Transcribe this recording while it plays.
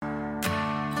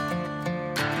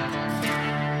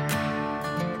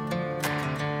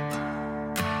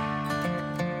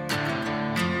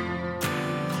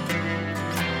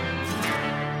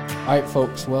All right,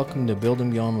 folks, welcome to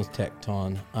Building Beyond with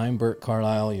Tecton. I'm Burt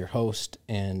Carlisle, your host,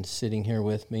 and sitting here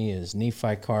with me is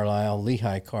Nephi Carlisle,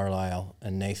 Lehigh Carlisle,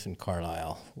 and Nathan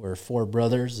Carlisle. We're four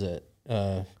brothers that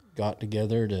got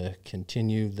together to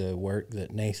continue the work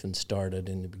that Nathan started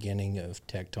in the beginning of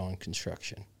Tecton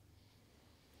Construction.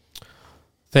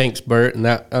 Thanks, Burt, and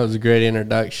that was a great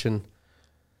introduction.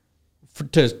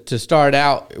 To start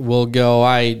out, we'll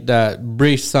go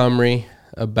brief summary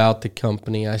about the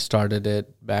company. I started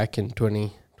it back in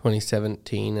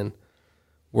 2017 and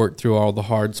worked through all the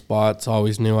hard spots.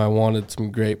 Always knew I wanted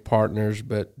some great partners,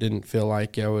 but didn't feel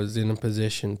like I was in a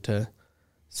position to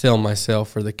sell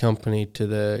myself or the company to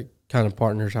the kind of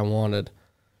partners I wanted.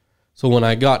 So when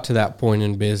I got to that point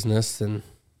in business, and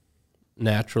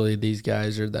naturally these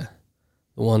guys are the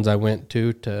ones I went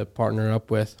to partner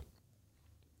up with.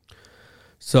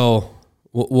 So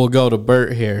we'll go to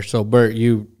Burt here. So Burt,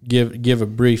 you give a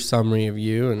brief summary of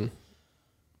you. And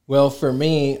well, for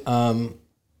me,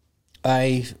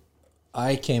 I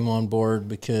came on board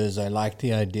because I liked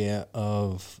the idea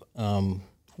of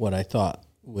what I thought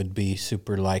would be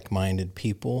super like-minded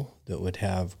people that would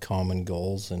have common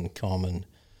goals and common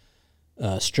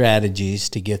strategies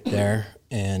to get there.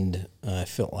 And I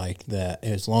felt like that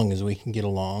as long as we can get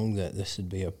along, that this would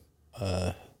be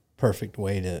a perfect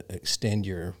way to extend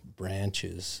your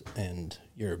branches and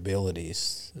your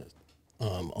abilities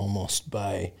almost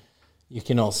by, you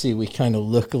can all see we kind of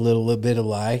look a little bit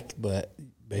alike, but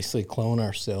basically clone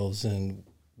ourselves and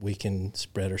we can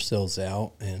spread ourselves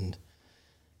out and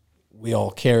we all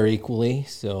care equally.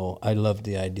 So I love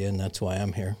the idea, and that's why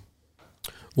I'm here.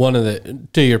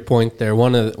 To your point there,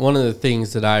 one of the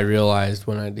things that I realized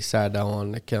when I decided I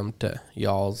wanted to come to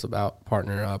y'all's about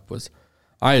partnering up was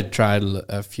I had tried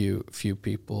a few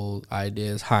people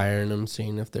ideas, hiring them,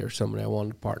 seeing if there was somebody I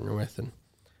wanted to partner with, and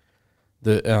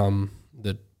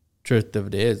the truth of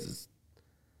it is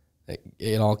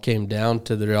it all came down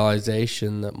to the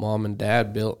realization that Mom and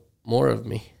Dad built more of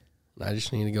me, and I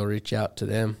just need to go reach out to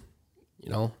them.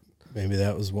 Maybe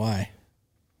that was why.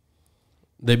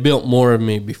 They built more of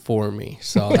me before me,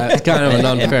 so that's kind of an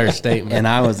unfair statement. And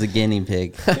I was a guinea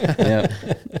pig. Yep.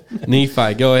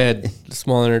 Nephi, go ahead. A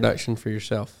small introduction for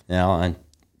yourself. Now,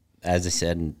 as I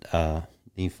said,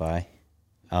 Nephi.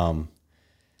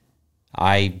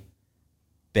 I've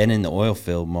been in the oil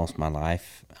field most of my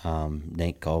life.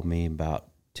 Nate called me about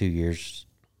 2 years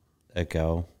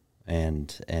ago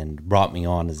and brought me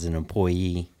on as an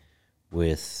employee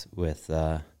with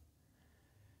the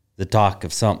talk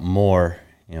of something more,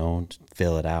 to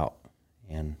fill it out.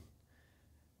 And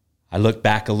I looked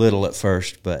back a little at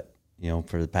first, but,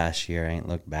 for the past year, I ain't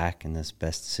looked back, and this is the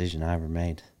best decision I ever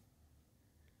made.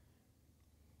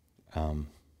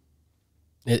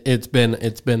 It's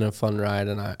been a fun ride,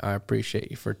 and I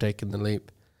appreciate you for taking the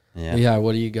leap. Yeah.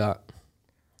 What do you got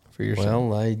for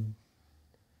yourself? Well,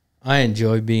 I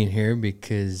enjoy being here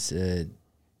because the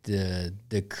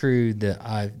crew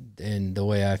and the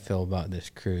way I feel about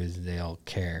this crew is they all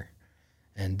care,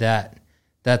 and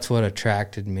that's what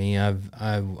attracted me. I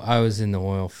was in the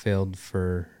oil field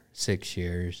for 6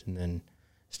 years, and then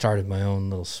started my own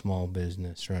little small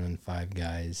business running 5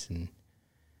 guys,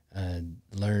 and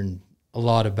learned a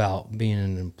lot about being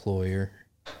an employer.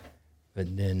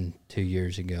 But then 2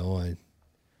 years ago, I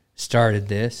started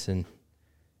this, and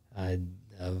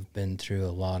I've been through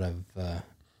a lot of.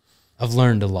 I've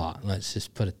learned a lot. Let's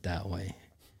just put it that way.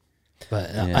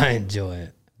 But I enjoy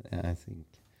it. Yeah, I think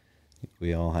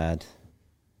we all had.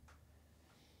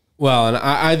 Well, and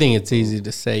I think it's easy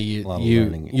to say you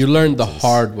learned the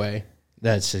hard way.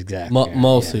 That's exactly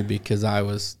mostly because I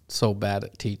was so bad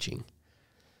at teaching.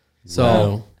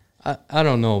 So I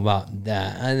don't know about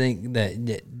that. I think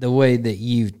that the way that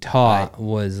you taught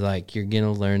was like you're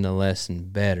gonna learn the lesson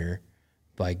better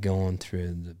by going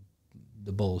through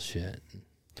the bullshit.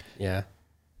 Yeah.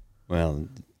 Well,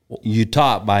 you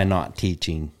taught by not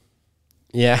teaching.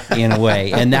 Yeah. In a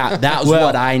way. And that was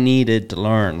what I needed to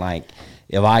learn. Like,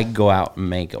 if I go out and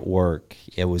make it work,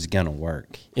 it was going to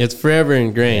work. It's forever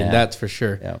ingrained, that's for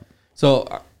sure. Yeah.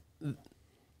 So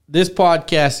this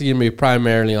podcast is going to be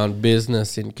primarily on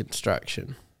business and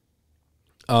construction.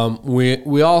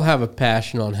 We all have a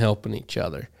passion on helping each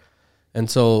other. And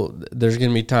so there's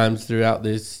going to be times throughout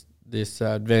this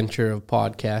adventure of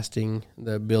podcasting,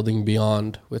 the Building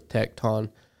Beyond with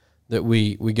Tecton, that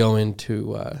we go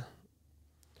into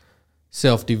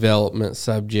self-development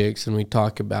subjects, and we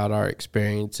talk about our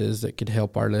experiences that could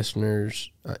help our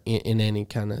listeners in any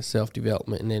kind of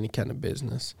self-development, in any kind of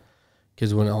business.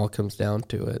 Because when it all comes down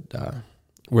to it,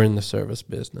 we're in the service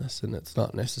business, and it's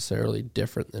not necessarily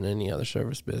different than any other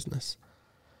service business.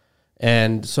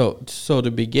 And so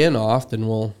to begin off, then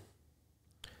we'll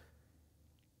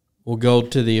we'll go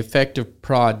to the effective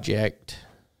project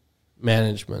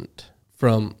management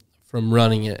from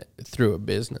running it through a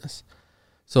business.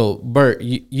 So, Burt,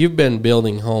 you've been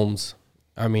building homes.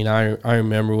 I mean, I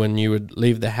remember when you would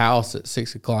leave the house at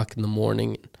 6 o'clock in the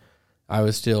morning. I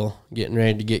was still getting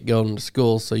ready to get going to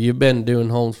school. So you've been doing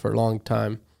homes for a long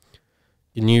time.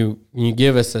 Can you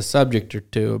give us a subject or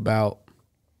two about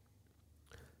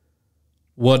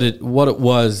what it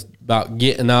was about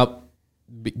getting up,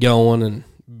 going, and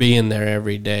being there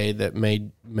every day that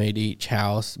made each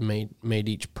house, made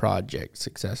each project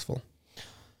successful?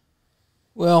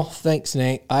 Well, thanks,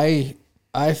 Nate.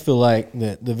 I feel like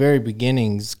that the very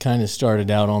beginnings kind of started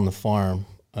out on the farm.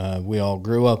 We all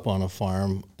grew up on a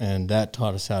farm, and that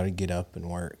taught us how to get up and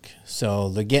work. So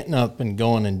the getting up and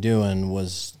going and doing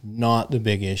was not the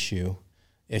big issue.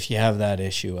 If you have that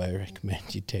issue, I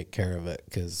recommend you take care of it,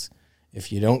 because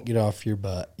if you don't get off your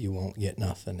butt, you won't get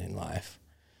nothing in life.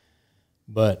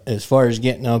 But as far as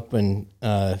getting up and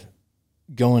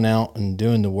going out and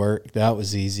doing the work, that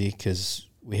was easy because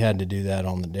we had to do that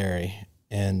on the dairy.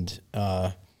 And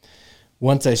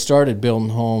once I started building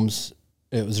homes,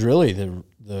 it was really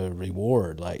the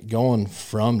reward, like going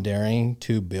from dairying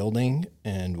to building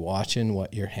and watching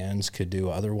what your hands could do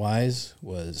otherwise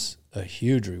was a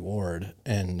huge reward.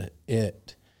 And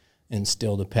it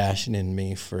instilled a passion in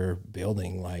me for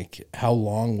building. Like, how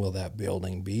long will that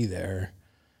building be there?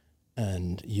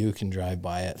 And you can drive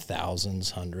by it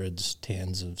thousands, hundreds,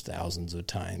 tens of thousands of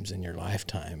times in your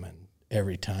lifetime. And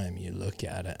every time you look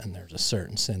at it, and there's a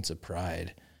certain sense of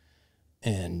pride.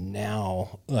 And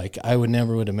now, like, I would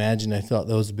imagine, I thought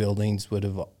those buildings would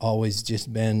have always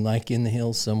just been like in the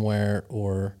hills somewhere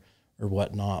or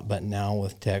whatnot. But now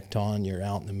with Tecton, you're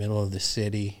out in the middle of the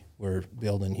city. We're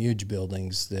building huge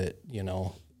buildings that, you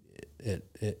know,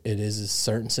 it is a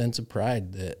certain sense of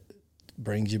pride that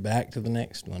brings you back to the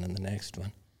next one and the next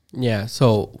one. Yeah.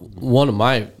 So one of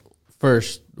my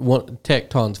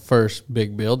Tecton's first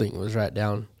big building was right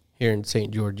down here in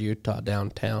St. George, Utah,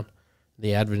 downtown,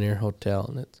 the Avenir Hotel.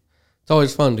 And it's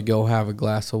always fun to go have a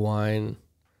glass of wine,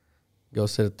 go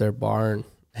sit at their bar and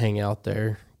hang out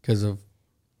there because of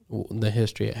the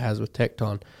history it has with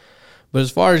Tecton. But as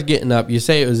far as getting up, you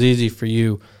say it was easy for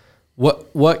you.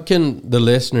 What can the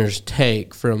listeners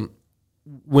take from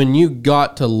when you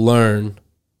got to learn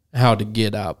how to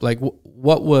get up? Like,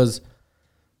 what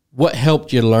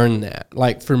helped you learn that?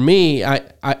 Like, for me,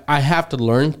 I have to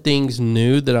learn things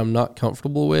new that I'm not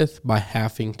comfortable with by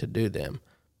having to do them,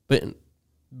 but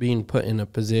being put in a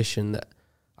position that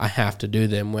I have to do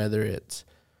them, whether it's...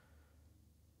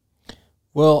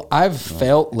 Well, I've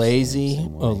felt lazy a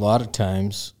lot of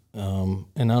times, and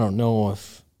I don't know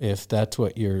if that's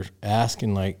what you're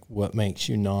asking, like what makes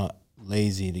you not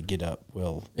lazy to get up.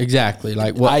 Well, exactly.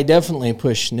 Like, what I definitely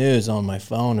push snooze on my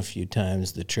phone a few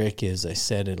times. The trick is I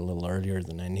set it a little earlier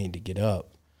than I need to get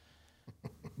up.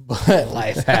 But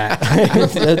life hack.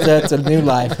 that's a new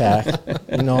life hack.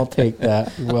 You know, I'll take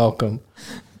that. You're welcome.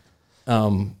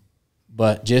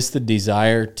 But just the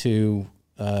desire to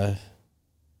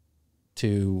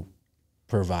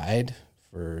provide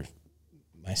for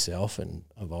myself, and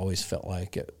I've always felt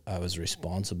like I was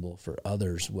responsible for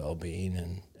others'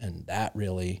 well-being, and that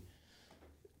really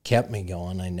kept me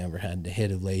going. I never had to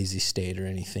hit a lazy state or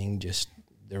anything. Just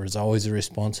there was always a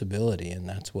responsibility, and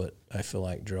that's what I feel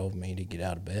like drove me to get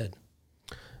out of bed.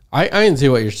 I can see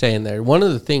what you're saying there. One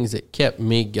of the things that kept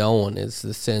me going is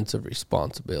the sense of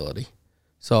responsibility.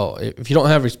 So if you don't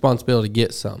have responsibility,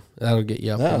 get some. That'll get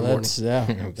you up in the morning.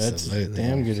 That's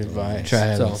damn good advice. Try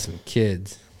having some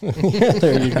kids. Yeah,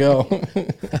 there you go.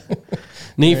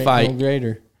 Nephi, no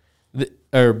greater.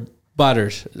 Or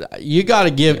Butters, you got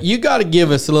to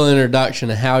give us a little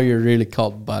introduction of how you're really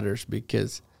called Butters,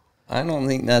 because I don't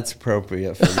think that's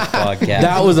appropriate for the podcast.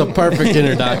 That was a perfect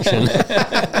introduction.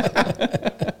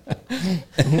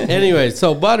 Anyway,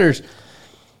 so Butters,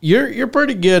 you're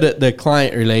pretty good at the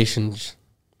client relations.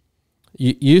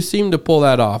 You seem to pull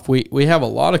that off. We have a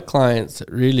lot of clients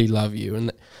that really love you,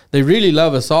 and they really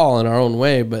love us all in our own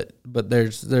way, but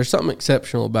there's something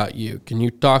exceptional about you. Can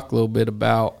you talk a little bit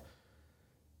about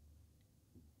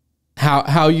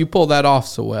how you pull that off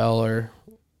so well? Or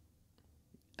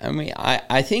I mean,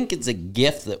 I think it's a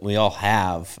gift that we all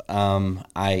have. I'm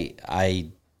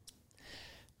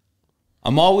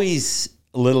always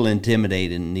a little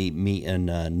intimidated meeting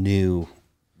new,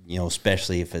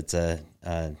 especially if it's a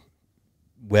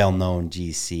well-known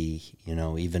GC,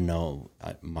 even though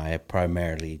I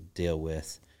primarily deal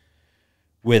with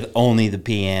only the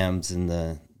PMs and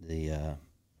the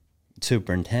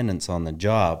superintendents on the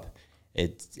job.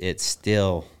 It's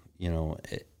still, a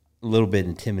little bit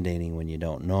intimidating when you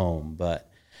don't know them.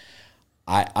 But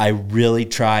I really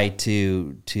try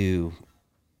to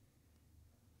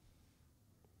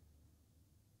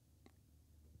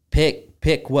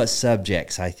pick what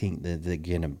subjects I think that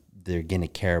they're gonna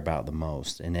care about the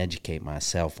most, and educate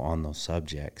myself on those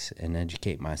subjects, and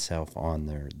educate myself on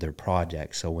their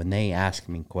project. So when they ask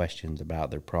me questions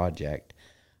about their project,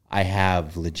 I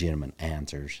have legitimate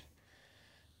answers.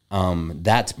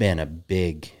 That's been a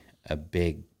big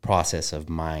process of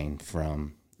mine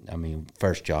from,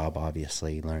 first job,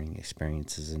 obviously, learning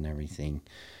experiences and everything.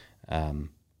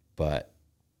 But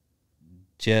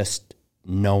just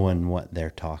knowing what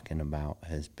they're talking about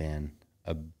has been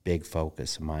a big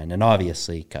focus of mine. And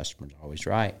obviously, customers are always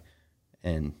right.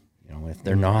 And, if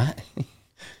they're not,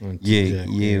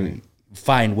 you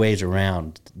find ways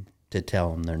around to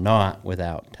tell them they're not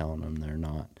without telling them they're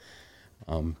not.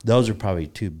 Those are probably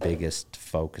two biggest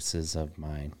focuses of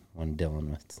mine when dealing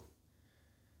with.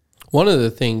 One of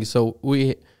the things, so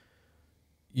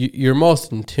your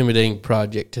most intimidating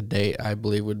project to date, I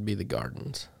believe, would be the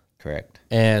gardens. Correct.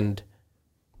 And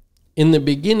in the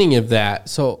beginning of that,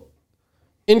 so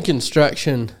in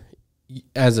construction,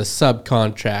 as a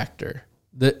subcontractor,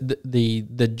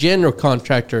 the general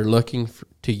contractor looking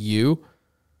to you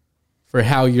for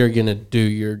how you're going to do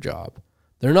your job.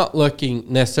 They're not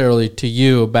looking necessarily to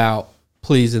you about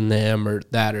pleasing them or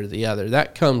that or the other.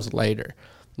 That comes later.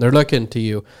 They're looking to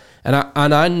you. And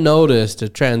I noticed a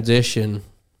transition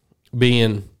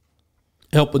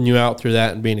helping you out through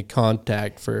that and being a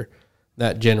contact for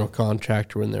that general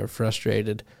contractor when they're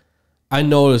frustrated. I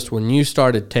noticed when you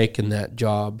started taking that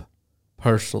job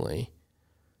personally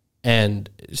and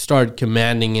started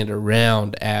commanding it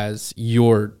around as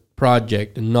your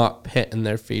project and not petting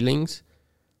their feelings,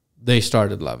 they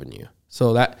started loving you.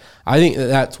 So that, I think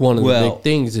that's one of the big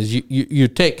things is you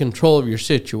take control of your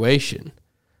situation.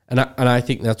 And I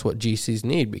think that's what GCs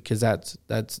need, because that's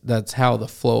how the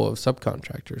flow of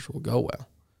subcontractors will go well,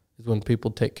 is when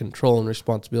people take control and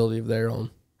responsibility of their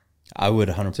own. I would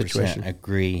 100% situation.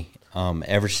 agree.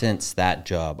 Ever since that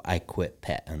job, I quit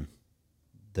petting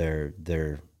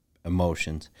their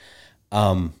emotions.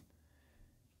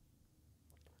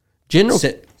 General,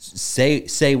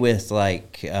 say with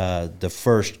like the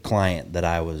first client that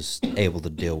I was able to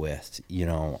deal with,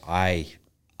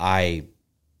 I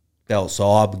felt so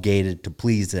obligated to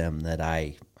please them that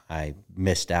I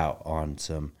missed out on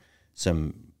some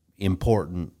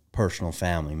important personal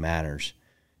family matters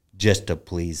just to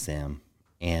please them,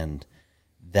 and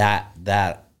that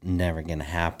never going to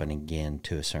happen again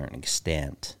to a certain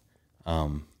extent,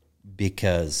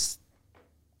 because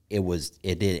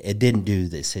it didn't do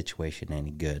the situation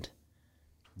any good.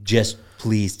 Just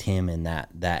pleased him in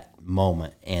that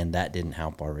moment, and that didn't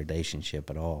help our relationship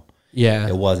at all. yeah.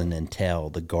 It wasn't until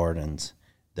the gardens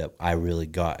that I really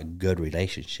got a good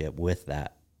relationship with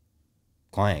that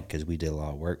client, because we did a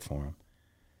lot of work for him.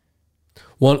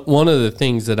 One of the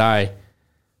things that I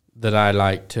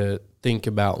like to think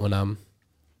about when I'm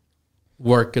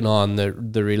working on the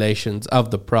relations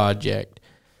of the project,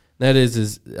 that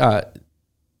is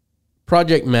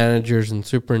project managers and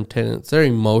superintendents, their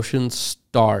emotions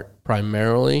start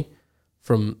primarily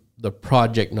from the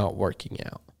project not working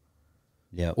out.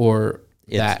 Yeah, Or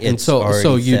that, it's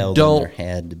so you in don't their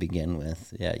head to begin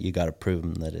with. Yeah, you got to prove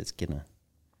them that it's gonna.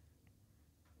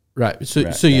 right. So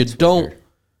Right, you that's what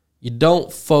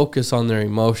don't focus on their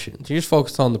emotions. You just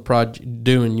focus on the project,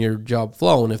 doing your job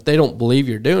flow. And if they don't believe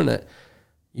you're doing it,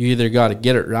 you either got to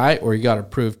get it right or you got to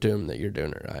prove to them that you're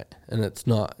doing it right. And it's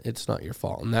not your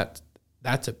fault. And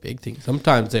that's a big thing.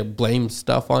 Sometimes they blame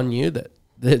stuff on you that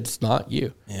it's not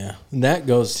you. Yeah, and that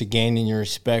goes to gaining your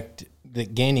respect,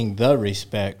 gaining the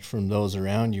respect from those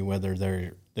around you, whether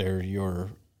they're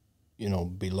your,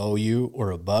 below you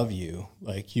or above you.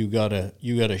 Like you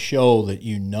gotta show that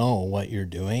you know what you're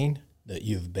doing, that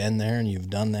you've been there and you've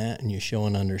done that, and you show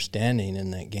an understanding,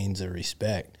 and that gains their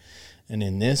respect. And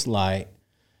in this light,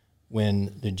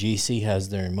 when the GC has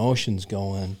their emotions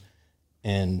going,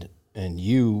 and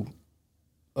you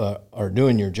are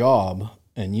doing your job,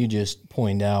 and you just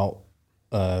point out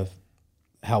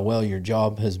how well your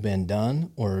job has been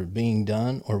done or being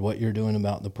done, or what you're doing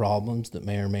about the problems that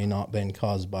may or may not been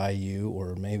caused by you,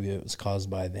 or maybe it was caused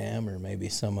by them, or maybe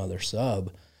some other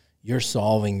sub, you're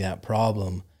solving that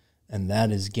problem, and that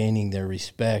is gaining their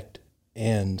respect.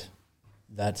 And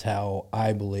that's how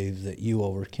I believe that you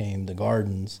overcame the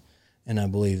gardens, and I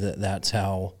believe that that's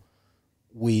how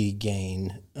we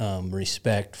gain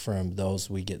respect from those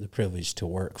we get the privilege to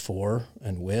work for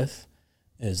and with,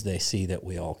 is they see that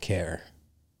we all care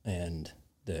and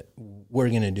that we're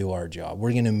going to do our job.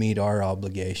 We're going to meet our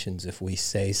obligations. If we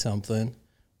say something,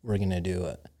 we're going to do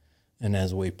it. And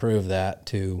as we prove that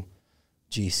to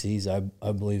GCs,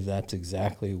 I believe that's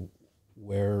exactly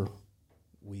where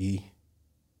we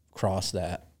cross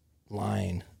that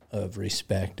line of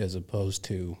respect as opposed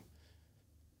to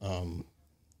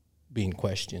being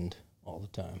questioned all the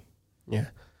time. Yeah.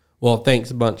 Well, thanks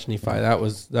a bunch, Nephi. That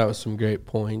was some great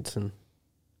points and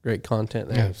great content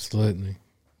there. Absolutely.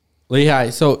 Lehigh,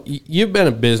 so you've been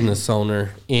a business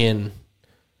owner in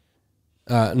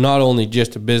not only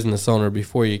just a business owner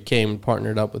before you came and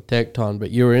partnered up with Tecton,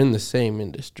 but you were in the same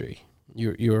industry.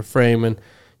 You were framing.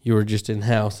 You were just in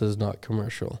houses, not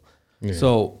commercial. Yeah.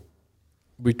 So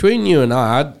between you and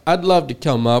I'd love to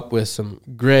come up with some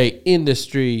great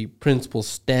industry principle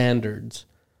standards.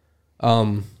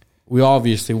 We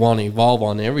obviously want to evolve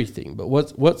on everything, but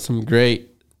what's some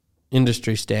great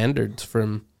industry standards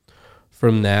from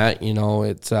that? You know,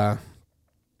 it's I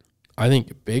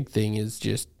think a big thing is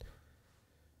just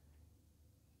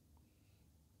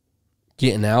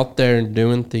getting out there and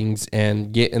doing things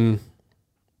and getting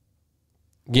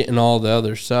all the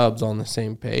other subs on the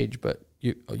same page. But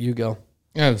you go.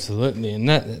 Absolutely, and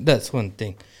that's one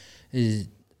thing. Is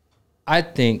I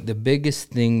think the biggest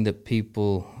thing that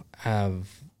people have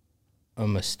a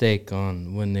mistake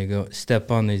on when they go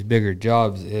step on these bigger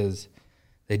jobs is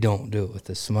they don't do it with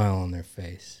a smile on their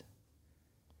face.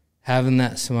 Having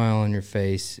that smile on your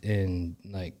face and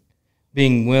like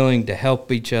being willing to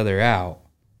help each other out.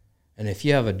 And if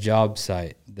you have a job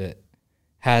site that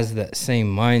has that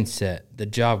same mindset, the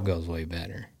job goes way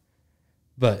better.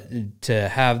 But to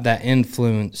have that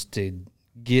influence to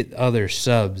get other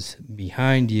subs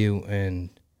behind you and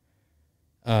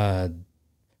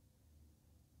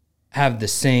have the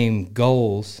same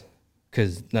goals,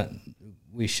 because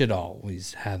we should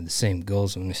always have the same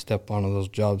goals when we step onto those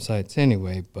job sites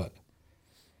anyway, but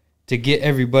to get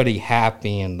everybody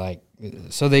happy and like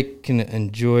so they can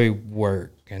enjoy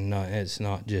work and it's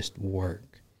not just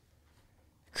work.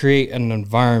 Create an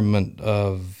environment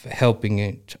of helping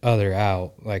each other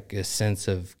out, like a sense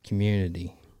of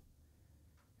community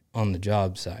on the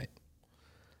job site.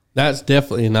 That's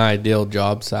definitely an ideal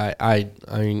job site. I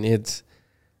mean, it's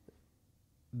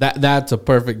that's a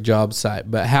perfect job site.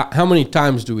 But how many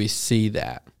times do we see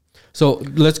that? So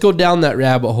let's go down that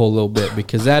rabbit hole a little bit,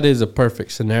 because that is a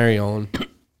perfect scenario. And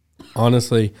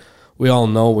honestly, we all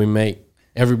know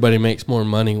everybody makes more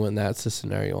money when that's the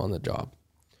scenario on the job.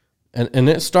 And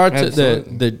it starts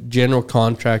Absolutely. At the general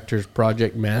contractor's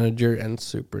project manager and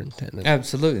superintendent.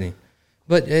 Absolutely.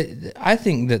 But I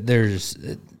think that there's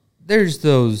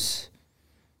those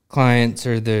clients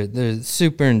or the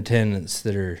superintendents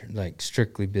that are like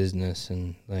strictly business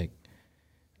and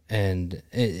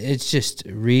it's just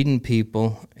reading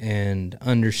people and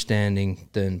understanding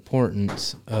the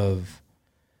importance of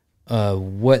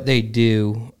what they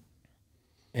do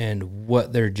and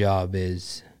what their job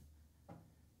is,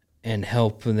 and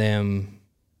help them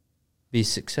be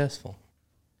successful.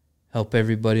 Help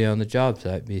everybody on the job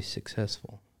site be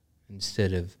successful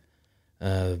instead of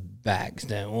backs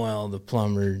down. Well, the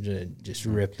plumber just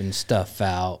ripping stuff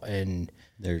out, and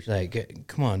there's like,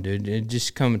 come on, dude,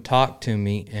 just come and talk to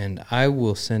me, and I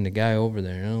will send a guy over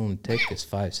there. It'll only take us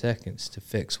 5 seconds to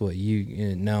fix what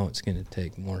you know it's going to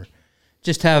take more.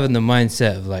 Just having the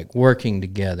mindset of like working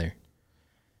together,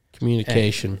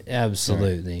 communication,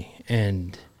 absolutely, right.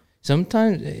 And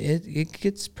sometimes it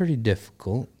gets pretty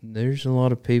difficult. There's a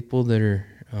lot of people that are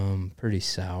pretty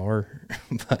sour,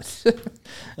 but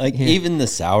like even the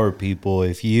sour people,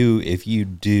 if you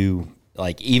do,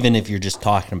 like, even if you're just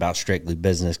talking about strictly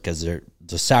business, because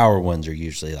the sour ones are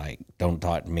usually like, don't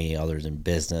talk to me other than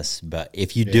business. But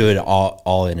if you do it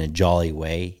all in a jolly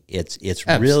way,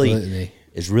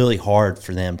 it's really hard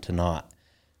for them to not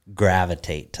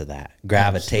gravitate to that,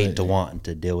 Absolutely. To wanting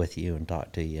to deal with you and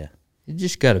talk to you. You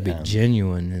just got to be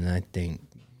genuine, and I think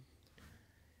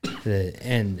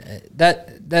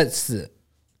that's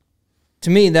to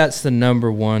me, that's the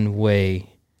number one way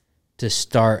to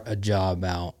start a job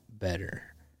out better.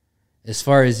 As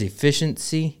far as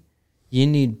efficiency, you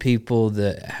need people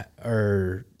that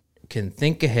can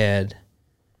think ahead,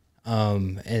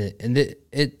 and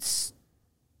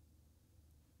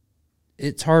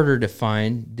it's harder to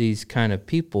find these kind of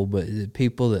people, but the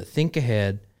people that think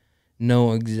ahead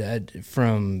know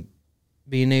from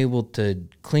being able to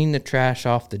clean the trash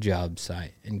off the job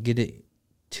site and get it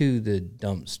to the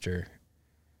dumpster,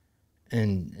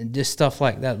 and just stuff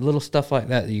like that, little stuff like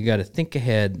that. You got to think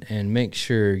ahead and make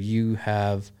sure you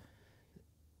have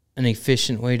an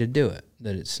efficient way to do it,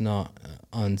 that it's not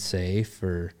unsafe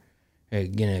or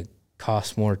going to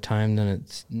cost more time than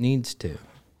it needs to.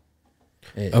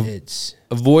 It's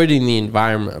avoiding the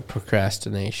environment of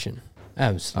procrastination.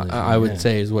 Absolutely. I would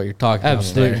say is what you're talking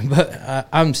Absolutely. about. But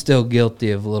I'm still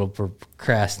guilty of a little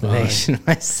procrastination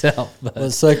myself. But Well,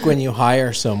 it's like when you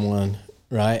hire someone,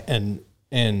 right?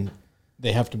 And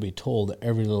they have to be told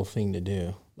every little thing to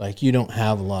do. Like, you don't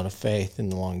have a lot of faith in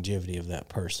the longevity of that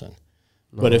person.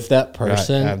 No. But if that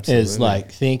person is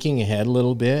like thinking ahead a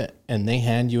little bit and they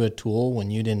hand you a tool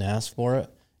when you didn't ask for it,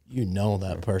 you know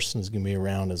that person's going to be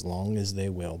around as long as they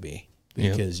will be,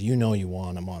 because you know you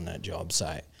want them on that job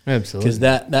site. Absolutely. Because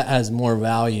that has more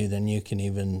value than you can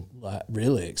even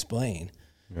really explain.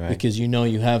 Right. Because you know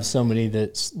you have somebody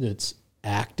that's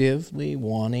actively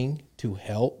wanting to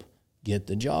help get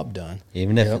the job done,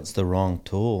 even if it's the wrong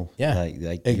tool.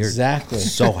 Like exactly. You're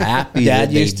so happy Dad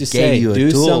that they used to gave say, you a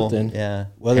do tool. something,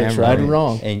 whether it's right or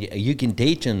wrong, and you can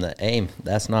teach them that, hey,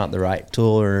 that's not the right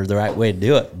tool or the right way to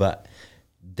do it, but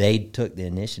they took the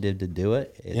initiative to do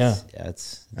it.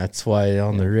 That's why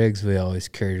on the rigs we always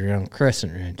carried around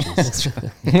crescent wrenches.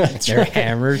 That's right.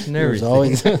 Hammers and everything.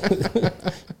 Always had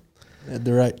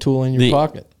the right tool in your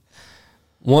pocket.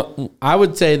 I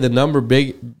would say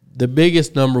the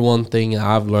biggest number one thing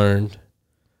I've learned,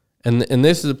 and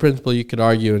this is a principle you could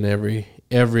argue in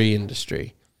every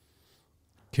industry: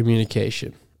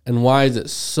 communication. And why is it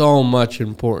so much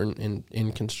important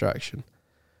in construction?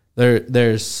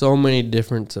 There's so many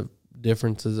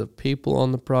differences of people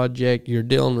on the project. You're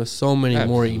dealing with so many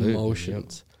more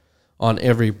emotions on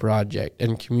every project,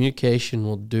 and communication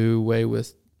will do away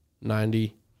with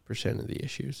 90% of the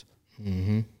issues.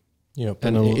 Mm-hmm. Yep,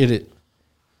 and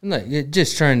like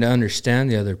just trying to understand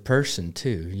the other person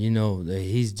too. You know,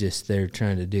 he's just there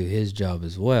trying to do his job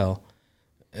as well,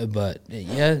 but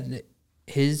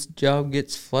his job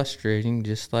gets frustrating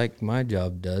just like my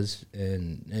job does,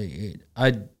 and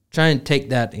I try and take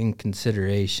that in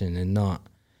consideration and not.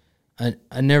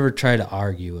 I never try to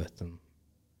argue with them,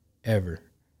 ever.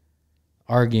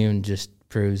 Arguing just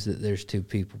proves that there's two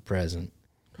people present.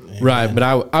 Right, but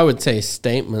I would say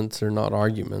statements are not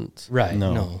arguments. Right,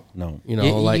 no. You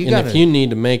know, if you need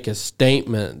to make a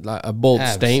statement, like a bold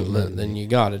statement, then you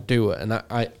got to do it. And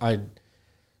I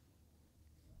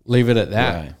leave it at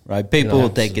that. Right. People will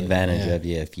take advantage of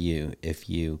you if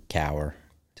you cower.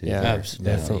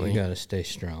 Definitely. You got to stay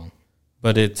strong.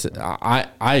 But it's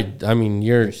I mean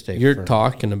you're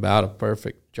talking about a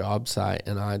perfect job site,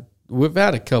 and we've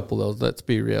had a couple of those. Let's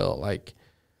be real, like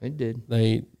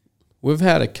we've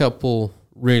had a couple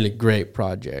really great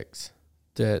projects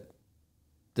that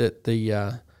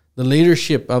the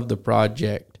leadership of the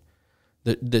project,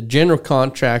 the general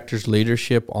contractor's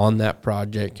leadership on that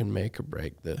project can make or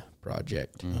break the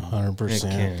project.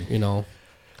 100%. You know,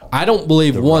 I don't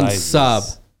believe one sub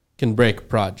can break a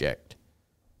project,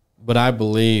 but I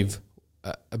believe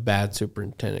a bad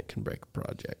superintendent can break a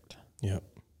project. Yep.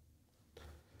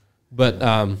 But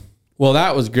well,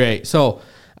 that was great. So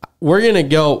we're gonna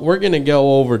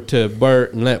go over to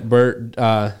Burt and let Burt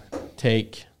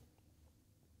take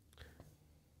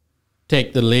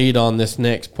the lead on this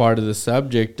next part of the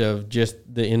subject of just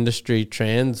the industry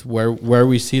trends, where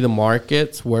we see the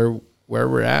markets, where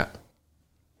we're at.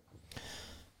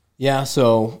 Yeah,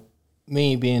 so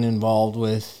me being involved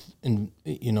with,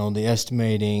 the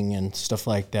estimating and stuff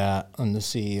like that on the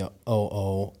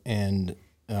COO, and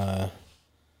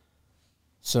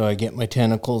so I get my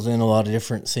tentacles in a lot of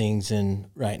different things, and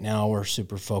right now we're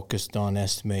super focused on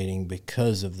estimating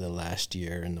because of the last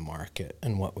year in the market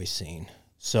and what we've seen.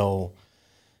 So,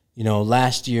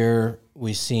 last year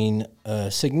we seen a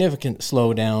significant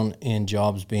slowdown in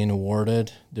jobs being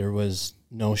awarded. There was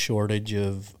no shortage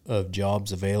of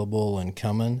jobs available and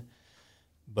coming,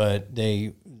 but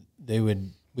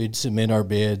we'd submit our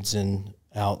bids and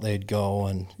out they'd go,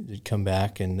 and they'd come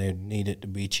back and they'd need it to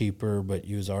be cheaper, but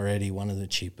you was already one of the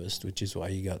cheapest, which is why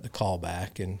you got the call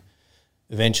back, and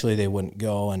eventually they wouldn't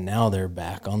go, and now they're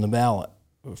back on the ballot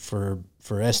for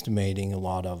estimating, a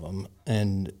lot of them,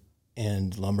 and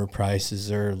lumber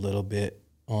prices are a little bit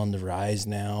on the rise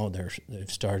now. They've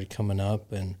started coming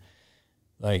up, and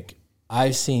like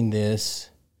I've seen this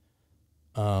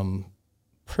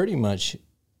pretty much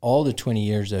all the 20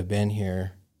 years I've been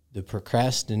here. The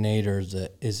procrastinator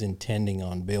that is intending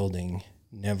on building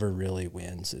never really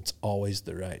wins. It's always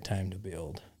the right time to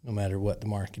build, no matter what the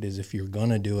market is. If you're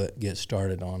going to do it, get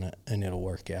started on it, and it'll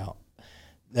work out.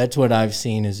 That's what I've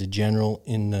seen as a general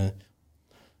in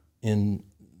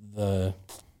the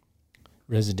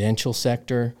residential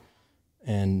sector.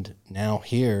 And now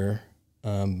here,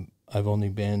 I've only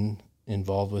been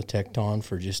involved with Tecton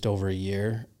for just over a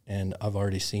year, and I've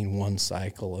already seen one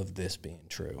cycle of this being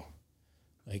true.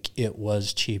 Like, it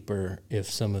was cheaper if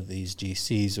some of these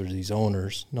GCs or these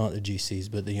owners, not the GCs,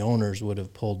 but the owners would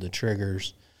have pulled the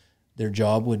triggers their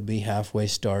job would be halfway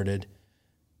started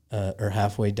or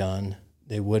halfway done.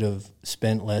 They would have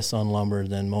spent less on lumber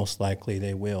than most likely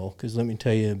they will. Because let me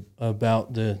tell you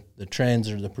about the trends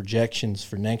or the projections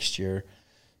for next year.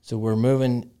 So we're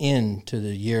moving into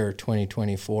the year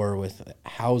 2024 with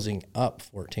housing up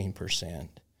 14%.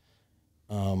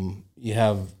 You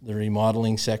have the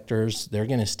remodeling sectors. They're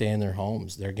going to stay in their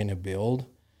homes. They're going to build.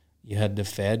 You had the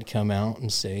Fed come out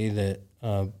and say that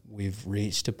we've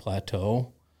reached a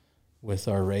plateau with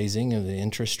our raising of the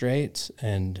interest rates,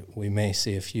 and we may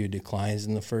see a few declines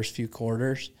in the first few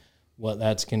quarters. What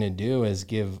that's going to do is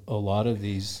give a lot of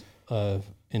these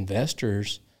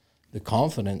investors the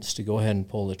confidence to go ahead and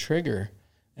pull the trigger.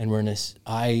 And we're in this,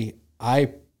 I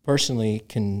personally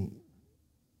can,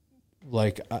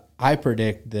 I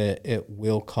predict that it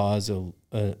will cause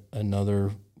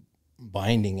another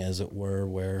binding, as it were,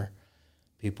 where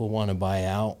people want to buy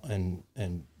out and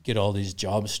get all these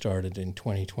jobs started in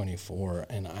 2024.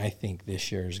 And I think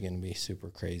this year is going to be super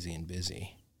crazy and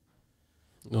busy.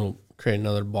 It'll create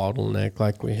another bottleneck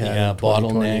like we had. Yeah, in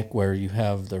 2020. bottleneck where you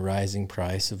have the rising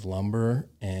price of lumber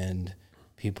and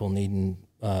people needing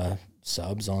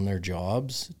subs on their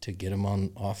jobs to get them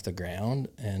off the ground,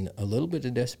 and a little bit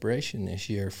of desperation this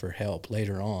year for help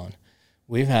later on.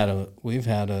 We've had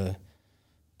a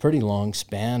pretty long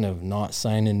span of not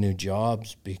signing new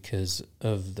jobs because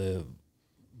of the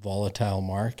volatile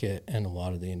market and a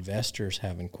lot of the investors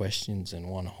having questions and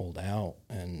want to hold out.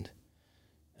 And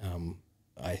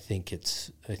I think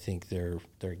they're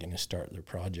going to start their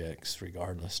projects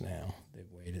regardless now.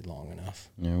 They've waited long enough.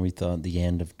 We thought the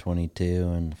end of 22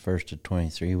 and the first of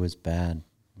 23 was bad,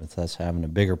 with us having a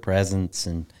bigger presence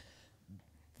and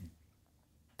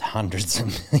hundreds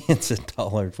of millions of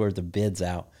dollars worth of bids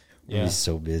out. We'll be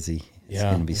so busy. It's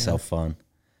going to be so fun.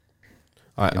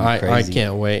 I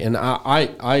can't wait. And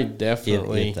I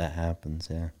definitely, if that happens,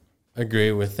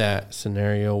 agree with that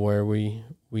scenario where we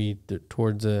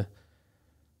towards the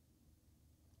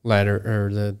latter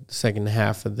or the second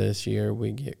half of this year,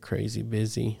 we get crazy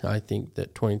busy. I think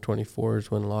that 2024 is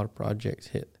when a lot of projects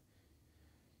hit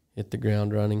the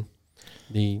ground running.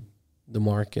 The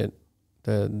market,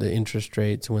 the interest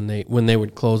rates, when they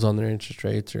would close on their interest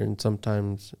rates, or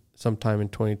sometime in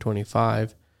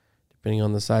 2025, depending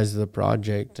on the size of the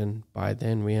project, and by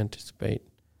then we anticipate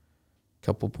a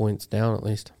couple points down at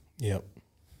least. Yep.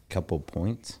 Couple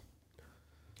points.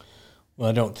 Well,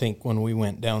 I don't think when we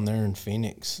went down there in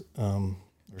Phoenix or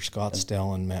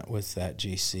Scottsdale and met with that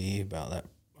GC about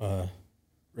that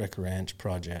Wreck Ranch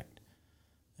project,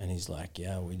 and he's like,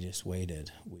 yeah, we just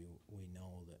waited. We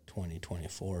know that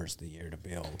 2024 is the year to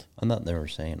build. I thought they were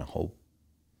saying a whole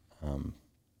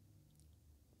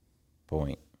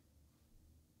point.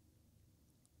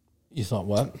 You thought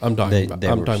what? I'm talking about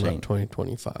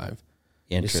 2025.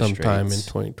 Interest sometime rates.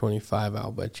 in 2025,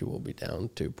 I'll bet you will be down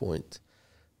 2 points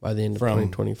by the end of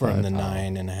 2025. From the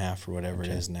 9.5 or whatever it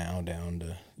is now down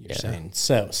to, you're saying,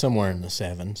 somewhere in the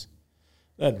 7s.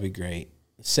 That'd be great.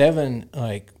 7,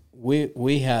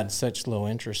 we had such low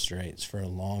interest rates for a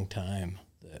long time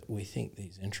that we think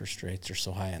these interest rates are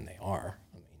so high, and they are.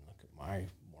 I mean, look at my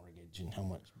mortgage and how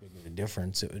much big of a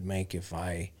difference it would make if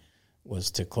I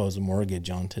was to close a mortgage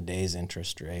on today's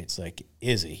interest rates.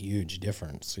 Is a huge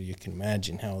difference. So you can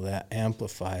imagine how that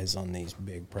amplifies on these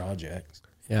big projects.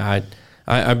 Yeah,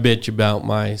 I bitch about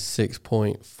my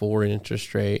 6.4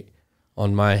 interest rate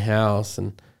on my house,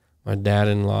 and my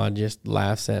dad-in-law just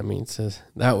laughs at me and says,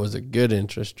 that was a good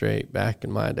interest rate back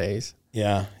in my days.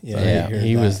 Yeah.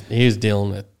 He was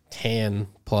dealing with 10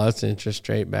 plus interest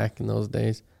rate back in those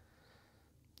days.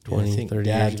 20, I think 30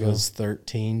 Dad years ago. was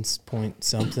 13 point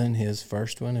something, his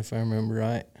first one, if I remember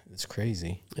right. It's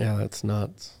crazy. Yeah, that's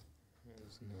nuts.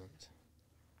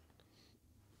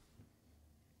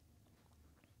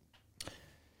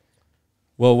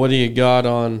 Well, what do you got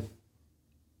on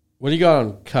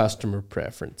customer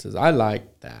preferences? I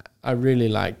like that. I really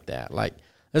like that.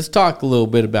 Let's talk a little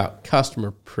bit about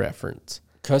customer preference.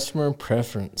 Customer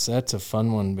preference, that's a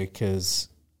fun one because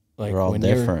they're all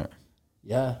different.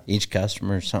 Yeah. Each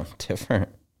customer is something different.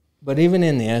 But even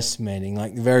in the estimating,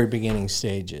 the very beginning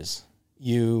stages,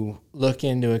 you look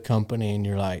into a company and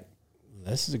you're like,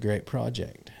 this is a great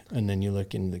project. And then you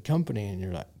look into the company and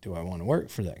you're like, do I want to work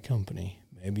for that company?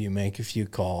 Maybe you make a few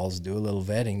calls, do a little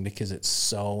vetting because it's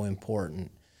so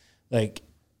important. The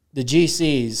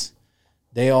GCs,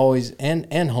 they always, and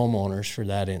homeowners for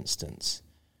that instance,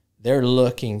 they're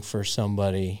looking for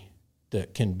somebody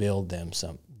that can build them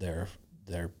their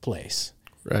place.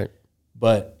 Right.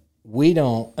 But we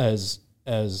don't, as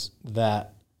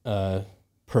that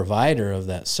provider of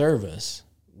that service,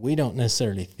 we don't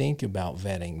necessarily think about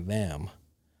vetting them.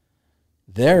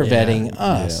 they're vetting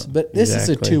us. Yeah, But this is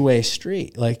a exactly. two-way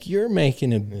street. Like you're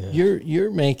making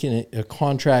you're making it a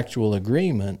contractual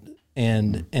agreement,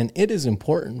 and it is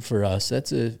important for us.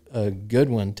 That's a good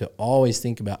one to always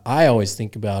think about. I always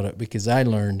think about it because I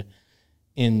learned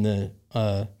in the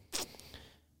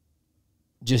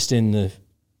just in the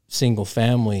single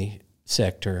family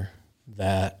sector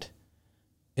that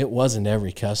it wasn't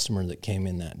every customer that came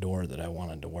in that door that I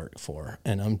wanted to work for.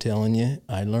 And I'm telling you,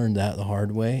 I learned that the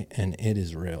hard way, and it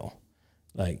is real.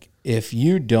 Like, if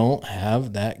you don't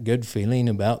have that good feeling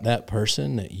about that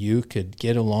person that you could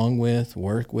get along with,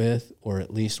 work with, or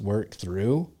at least work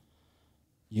through,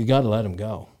 you got to let them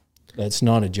go. That's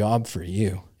not a job for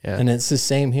you. Yeah. And it's the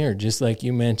same here. Just like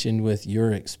you mentioned with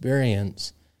your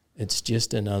experience, it's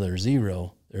just another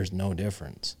zero. There's no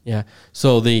difference. Yeah.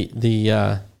 So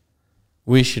the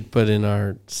we should put in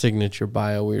our signature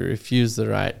bio, we refuse the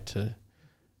right to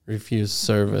refuse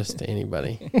service to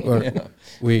anybody. Or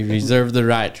we reserve the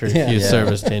right to refuse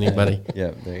service to anybody.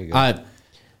 Yeah, there you go.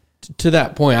 To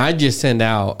that point, I just sent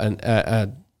out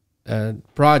a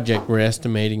project we're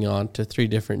estimating on to 3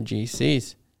 different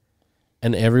GCs.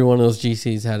 And every one of those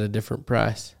GCs had a different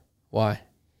price. Why?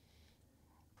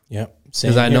 Yep.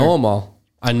 Because I know them all.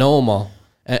 I know them all.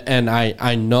 And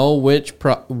I know which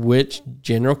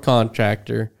general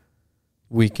contractor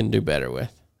we can do better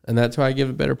with. And that's why I give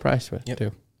a better price with,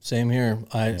 too. Same here.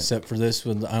 Except for this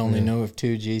one, I only know of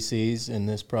 2 GCs in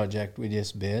this project we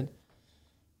just bid.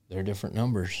 They're different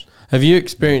numbers. Have you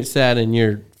experienced that in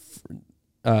your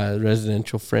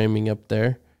residential framing up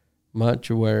there much?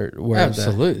 Where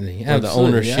Absolutely. the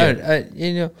ownership?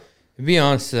 To be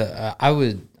honest,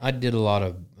 I did a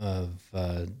lot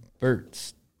of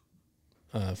Burt's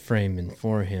framing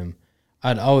for him.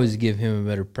 I'd always give him a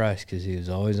better price because he was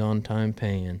always on time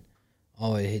paying.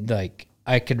 Always, like,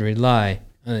 I could rely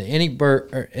on any Burt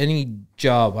or any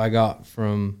job I got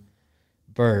from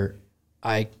Burt.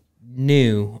 I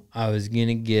knew I was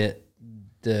gonna get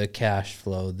the cash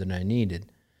flow that I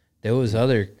needed. There was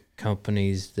other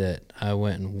companies that I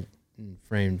went and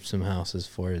framed some houses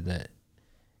for that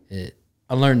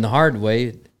I learned the hard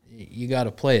way. You got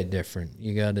to play it different.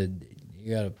 You got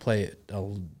to play it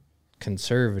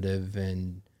conservative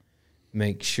and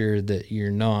make sure that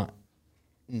you're not.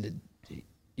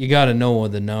 You got to know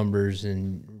the numbers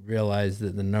and realize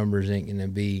that the numbers ain't going to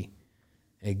be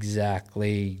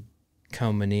exactly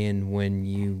coming in when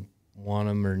you want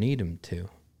them or need them to.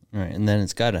 Right, and then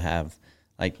it's got to have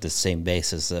like the same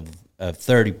basis of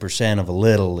 30% of a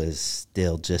little is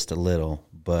still just a little,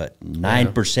 but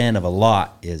 9% of a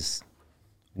lot is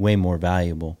way more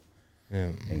valuable.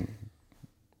 Yeah.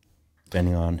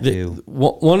 Depending on who.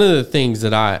 One of the things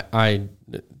that I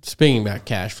speaking about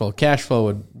cash flow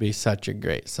would be such a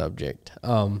great subject.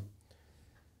 It's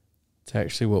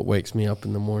actually what wakes me up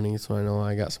in the morning, so I know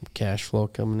I got some cash flow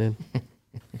coming in.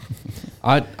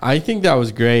 I think that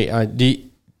was great.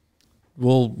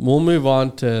 We'll move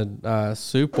on to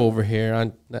Soup over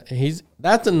here.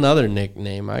 That's another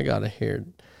nickname I gotta hear.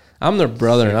 I'm their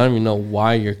brother, and I don't even know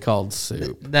why you're called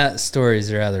Soup. That story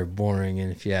is rather boring,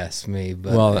 and if you ask me,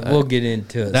 but we'll get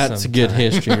into it. That's sometime. a good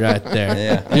history right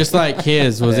there. Just like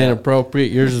his was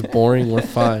inappropriate, yours is boring. We're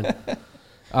fine.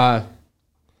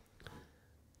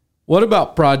 What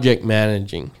about project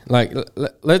managing? Like,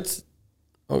 let's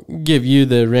give you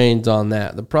the reins on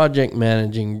that. The project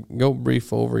managing, go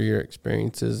brief over your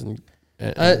experiences and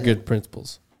good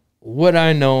principles. What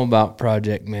I know about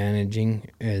project managing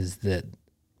is that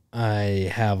I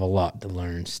have a lot to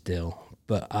learn still,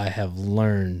 but I have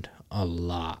learned a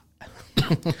lot.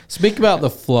 Speak about the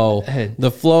flow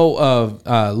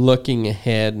of looking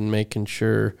ahead and making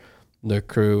sure the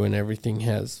crew and everything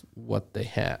has what they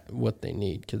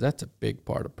need, because that's a big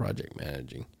part of project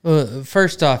managing. Well,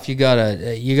 first off, you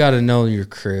gotta know your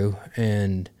crew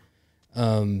and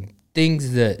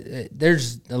things that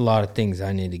there's a lot of things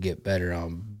I need to get better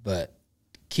on, but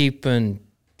keeping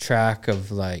track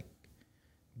of like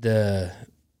the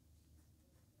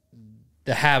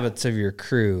habits of your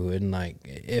crew and like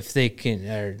if they can,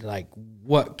 or like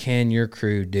what can your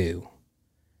crew do,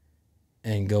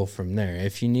 and go from there.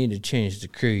 If you need to change the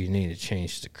crew, you need to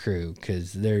change the crew,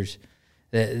 because there's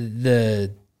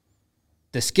the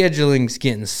scheduling's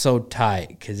getting so tight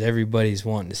because everybody's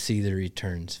wanting to see the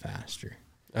returns faster.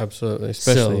 Absolutely,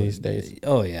 especially these days.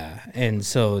 Oh yeah, and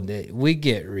so we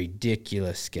get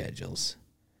ridiculous schedules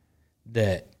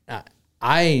that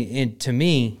to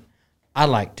me, I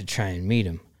like to try and meet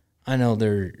them. I know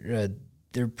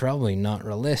they're probably not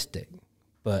realistic,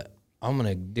 but I'm going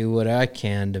to do what I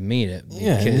can to meet it.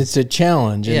 Yeah, and it's a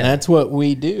challenge, and Yeah. that's what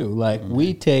we do. Like,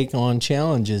 we take on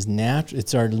challenges.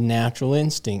 It's our natural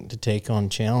instinct to take on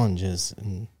challenges,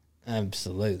 and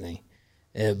Absolutely.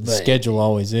 the But schedule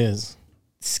always is.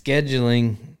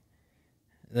 scheduling,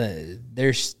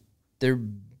 they're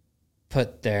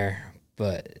put there,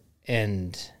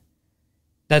 and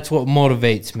that's what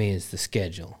motivates me is the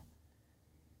schedule.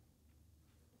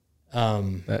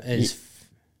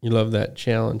 You love that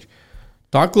challenge.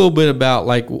 Talk a little bit about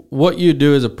like what you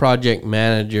do as a project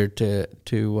manager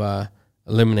to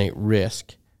eliminate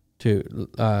risk,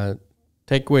 to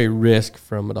take away risk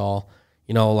from it all.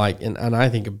 You know, like, and I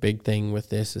think a big thing with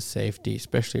this is safety,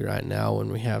 especially right now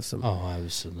when we have some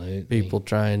absolutely people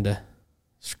trying to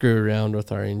screw around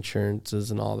with our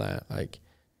insurances and all that. Like,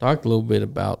 talk a little bit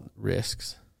about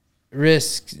risks.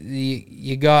 Risks.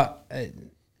 You got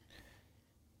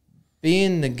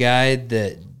being the guy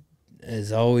that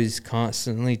is always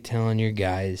constantly telling your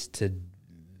guys to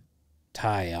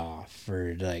tie off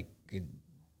or like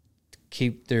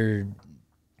keep their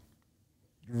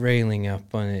railing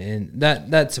up on it, and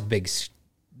that's a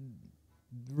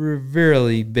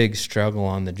really big struggle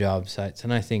on the job sites,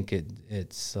 and I think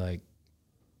it's like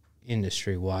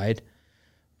industry wide.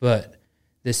 But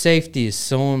the safety is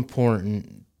so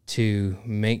important to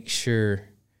make sure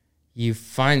you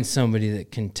find somebody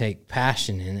that can take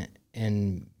passion in it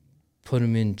and put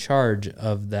them in charge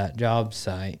of that job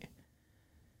site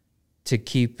to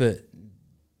keep it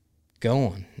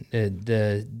going.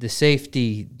 The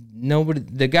safety,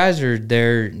 the guys are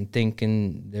there and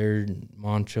thinking they're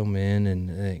macho men and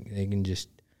they can just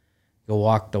go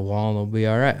walk the wall and they'll be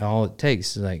all right. All it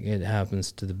takes is like it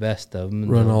happens to the best of them.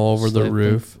 Run all over the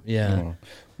roof. Yeah.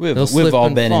 We've slip all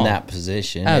and been fall. in that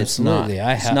position. Absolutely.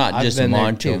 It's not I've just been there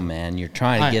macho, too. man. You're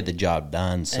trying to get the job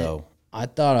done, so I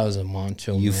thought I was a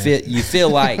macho you man. feel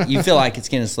like it's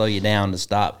going to slow you down to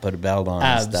stop, put a belt on,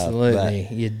 Absolutely, and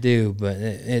stuff. you do. But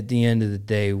at the end of the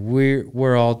day,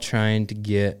 we're all trying to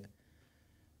get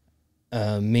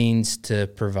means to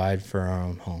provide for our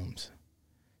own homes.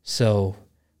 So,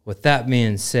 with that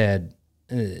being said,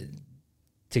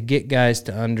 to get guys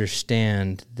to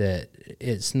understand that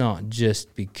it's not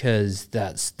just because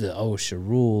that's the OSHA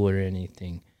rule or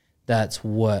anything. That's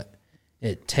what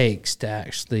it takes to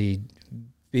actually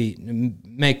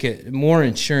make it more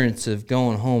insurance of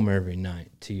going home every night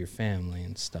to your family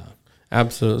and stuff.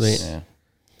 Absolutely. Yeah.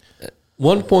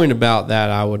 One point about that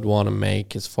I would want to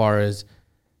make as far as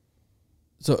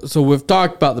so we've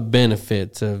talked about the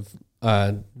benefits of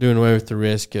doing away with the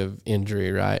risk of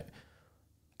injury, right?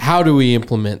 How do we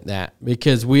implement that?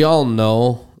 Because we all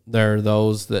know there are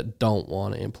those that don't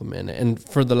want to implement it, and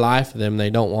for the life of them, they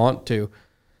don't want to.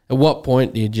 At what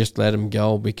point do you just let them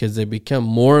go because they become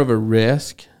more of a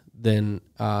risk than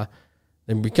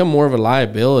they become more of a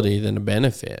liability than a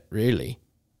benefit, really?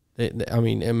 I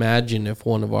mean, imagine if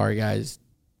one of our guys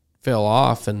fell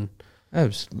off and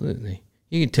Absolutely.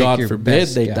 You can take God your forbid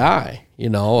best they guy. die. You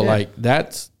know, Yeah. like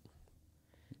that's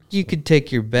You could take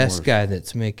your best guy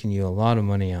that's making you a lot of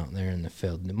money out there in the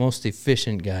field, the most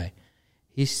efficient guy.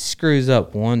 He screws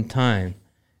up one time,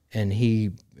 and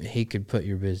he could put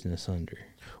your business under.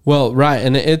 well, right,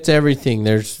 and it's everything.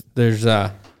 There's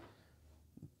I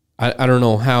don't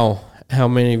know how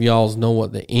many of y'all know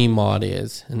what the EMOD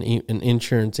is, an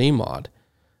insurance EMOD.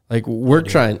 Like we're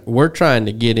trying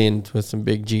to get into with some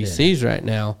big GCs right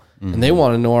now, and they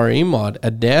want to know our EMOD.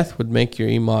 A death would make your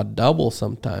EMOD double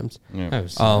sometimes.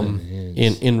 Absolutely.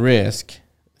 In risk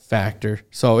factor.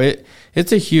 So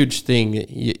it's a huge thing.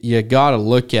 You got to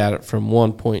look at it from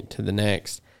one point to the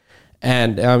next.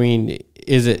 And I mean,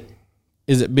 is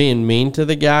it being mean to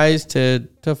the guys to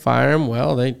fire them?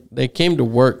 Well, they came to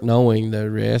work knowing the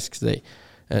risks.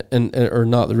 Or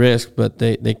not the risk, but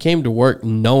they came to work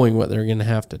knowing what they're going to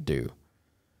have to do.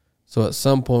 So at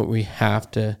some point we have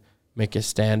to make a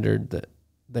standard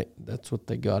that's what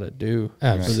they got to do for the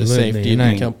Absolutely. safety of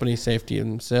And the company, safety of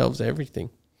themselves, everything.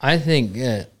 I think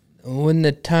when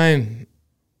the time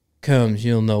comes,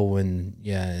 you'll know when.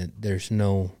 Yeah, there's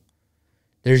no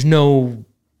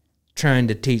trying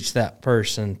to teach that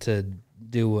person to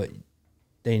do what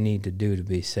they need to do to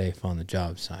be safe on the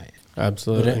job site.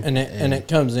 Absolutely. And it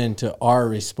comes into our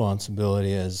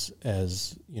responsibility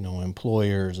as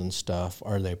employers and stuff.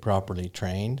 Are they properly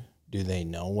trained? Do they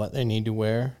know what they need to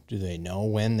wear? Do they know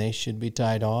when they should be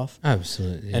tied off?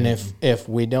 Absolutely. And if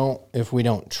we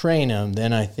don't train them,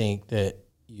 then I think that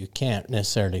you can't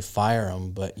necessarily fire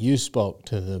them. But you spoke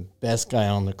to the best guy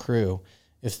on the crew.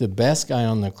 If the best guy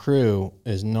on the crew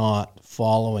is not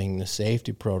following the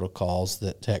safety protocols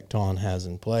that Tecton has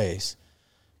in place,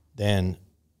 then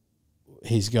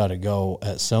he's got to go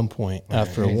at some point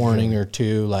after a warning or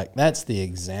two. Like, that's the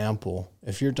example.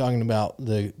 If you're talking about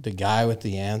the guy with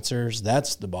the answers,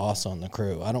 that's the boss on the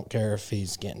crew. I don't care if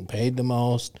he's getting paid the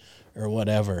most or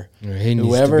whatever.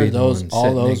 Whoever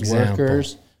all those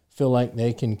workers feel like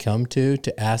they can come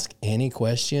to ask any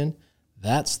question,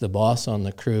 that's the boss on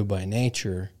the crew by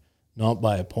nature, not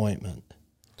by appointment.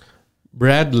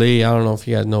 Bradley, I don't know if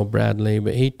you guys know Bradley,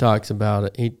 but he talks about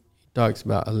it. He talks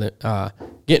about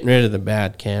getting rid of the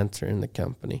bad cancer in the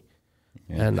company.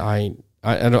 Yeah. And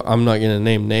I'm not going to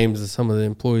name names of some of the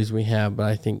employees we have, but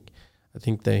I think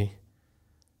they,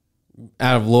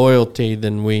 out of loyalty,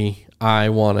 I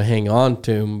want to hang on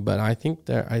to them. But I think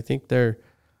they're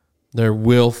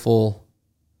willful,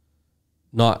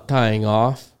 not tying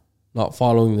off, not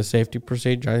following the safety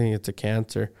procedure. I think it's a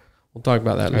cancer. We'll talk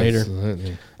about that later.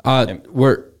 Absolutely.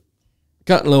 We're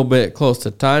cutting a little bit close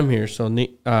to time here, so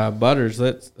Butters,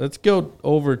 let's go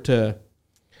over to,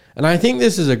 and I think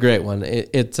this is a great one.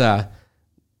 It's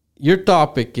your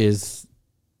topic is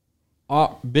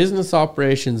business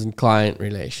operations and client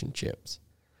relationships,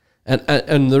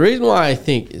 and the reason why I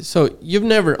think so, you've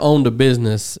never owned a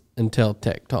business until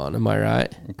Tecton, am I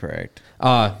right? Correct.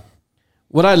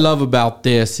 What I love about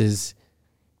this is,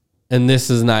 and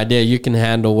this is an idea, you can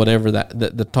handle whatever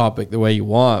the topic the way you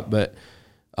want, but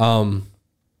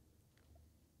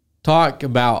talk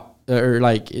about, or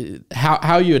like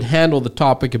how you would handle the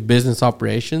topic of business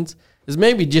operations is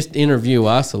maybe just interview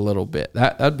us a little bit.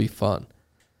 That'd be fun.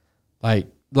 Like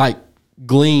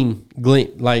glean,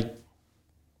 like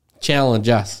challenge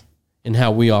us in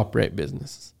how we operate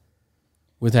businesses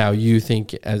with how you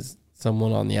think as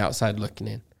someone on the outside looking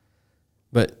in,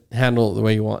 but handle it the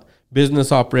way you want.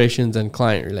 Business operations and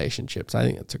client relationships. I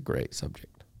think that's a great subject.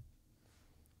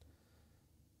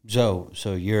 So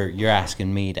you're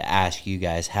asking me to ask you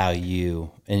guys how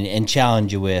you and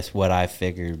challenge you with what I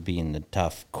figured being the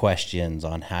tough questions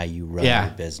on how you run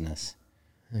your business.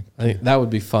 I think that would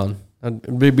be fun. It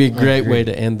would be a great way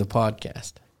to end the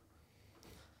podcast.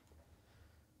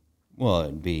 Well,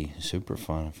 it'd be super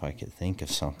fun if I could think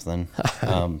of something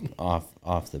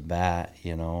off the bat.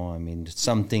 You know, I mean,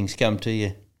 some things come to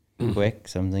you quick,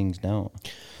 some things don't.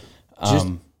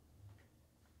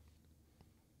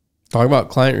 Talk about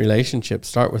client relationships.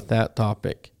 Start with that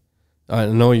topic. I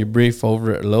know you brief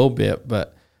over it a little bit,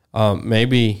 but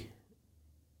maybe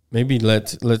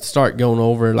let's start going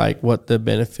over like what the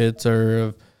benefits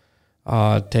are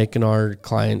of taking our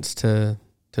clients to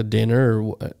dinner.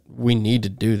 We need to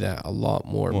do that a lot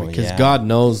more because God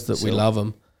knows that we love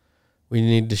them. We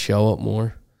need to show up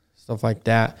more, stuff like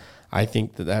that. I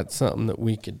think that's something that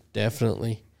we could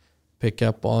definitely pick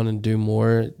up on and do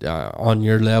more. On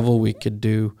your level, we could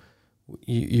do.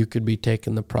 You could be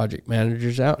taking the project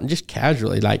managers out and just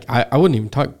casually, like I wouldn't even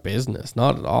talk business,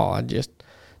 not at all. I'd just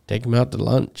take them out to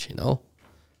lunch,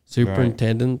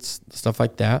 superintendents, stuff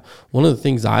like that. One of the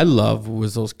things I love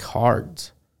was those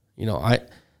cards. The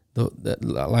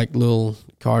like little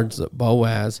cards that Bo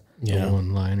has. Yeah, the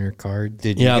one-liner cards.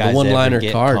 Did you guys the one-liner ever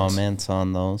get cards. Comments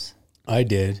on those? I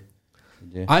did.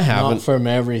 I haven't Not from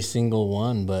every single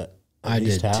one, but at I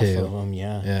least did half too. of them,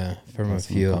 yeah. Yeah, from a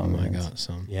few of them I got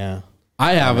some. Yeah.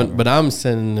 I haven't, but I'm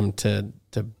sending them to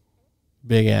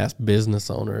big ass business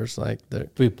owners, like the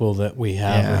People that we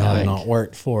have or have not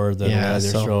worked for that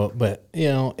rather show up. But,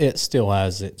 it still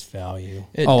has its value.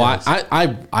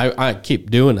 I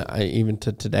keep doing it. Even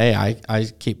to today, I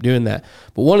keep doing that.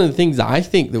 But one of the things I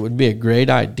think that would be a great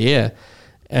idea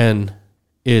and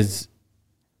is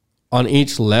on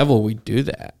each level we do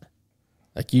that.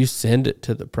 Like you send it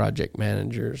to the project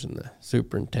managers and the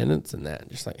superintendents and that.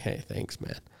 Just like, hey, thanks,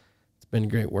 man. It's been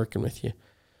great working with you.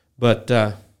 But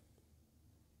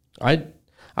I'd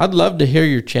love to hear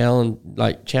your challenge.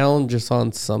 Like challenge us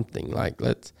on something. Like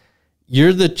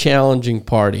you're the challenging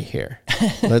party here.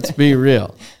 Let's be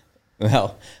real.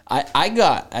 Well, I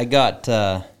got.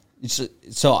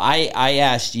 So I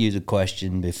asked you the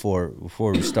question before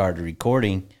we started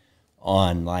recording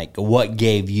on like what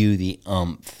gave you the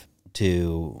oomph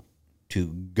to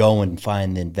go and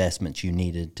find the investments you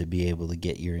needed to be able to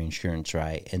get your insurance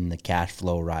right and the cash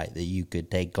flow right that you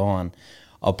could take on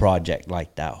a project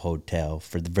like that hotel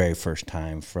for the very first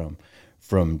time from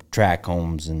track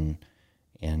homes and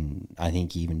I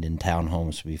think even in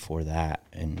townhomes before that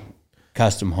and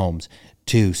custom homes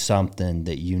to something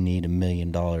that you need $1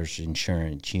 million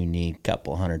insurance, you need a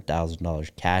couple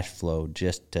 $100,000 cash flow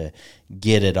just to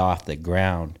get it off the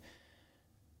ground.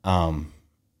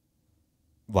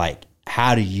 Like,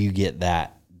 how do you get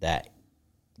that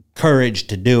courage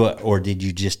to do it, or did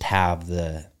you just have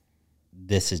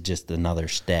this is just another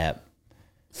step?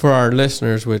 for our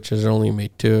listeners, which is only me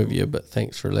 2 of you, but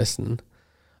thanks for listening.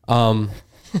 The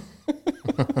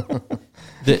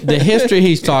history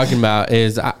he's talking about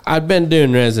is I've been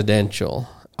doing residential,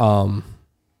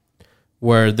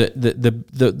 where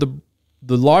the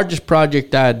largest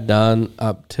project I had done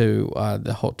up to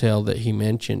the hotel that he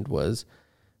mentioned was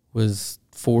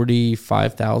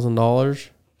 $45,000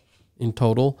 in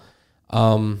total.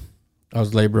 I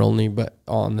was labor only, but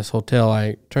on this hotel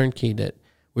I turnkeyd it,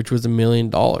 which was $1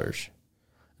 million.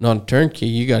 And on turnkey,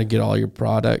 you got to get all your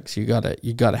products. You got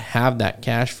to have that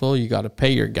cash flow. You got to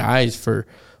pay your guys for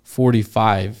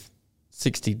 45,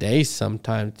 60 days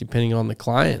sometimes, depending on the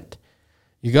client.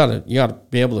 You got to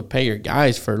be able to pay your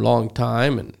guys for a long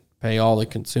time and pay for all the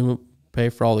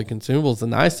consumables. The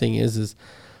nice thing is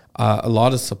a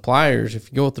lot of suppliers,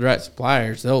 if you go with the right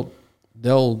suppliers,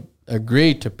 they'll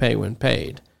agree to pay when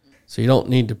paid. So you don't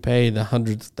need to pay the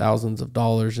hundreds of thousands of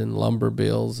dollars in lumber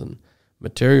bills and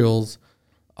materials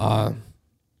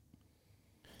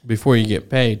before you get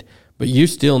paid. But you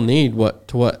still need what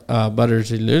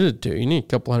Butters alluded to. You need a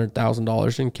couple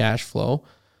 $100,000 in cash flow.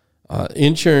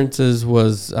 Insurances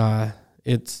was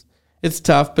it's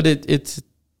tough, but it's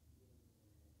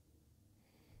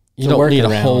you don't need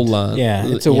a whole lot. Yeah,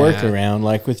 it's a workaround.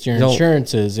 Like with your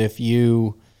insurances, if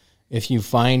you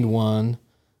find one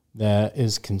that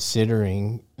is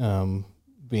considering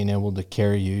being able to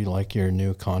carry you, like you're a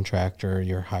new contractor,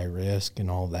 you're high risk and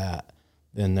all that,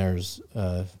 then there's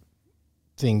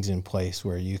things in place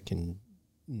where you can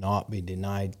not be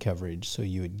denied coverage, so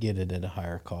you would get it at a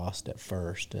higher cost at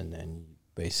first, and then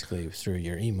basically through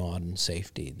your EMOD and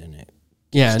safety, then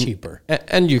it's cheaper.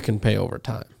 And you can pay over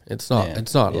time. It's not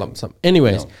a lump sum.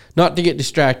 Anyways, not to get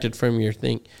distracted from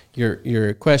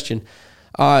your question.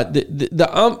 The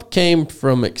ump came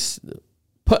from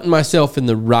putting myself in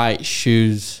the right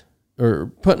shoes,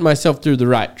 or putting myself through the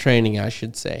right training, I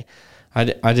should say. I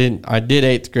did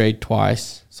 8th grade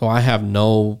twice, so I have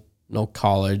no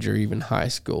college or even high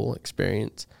school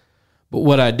experience. But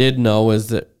what I did know is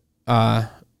that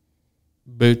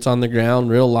boots on the ground,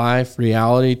 real life,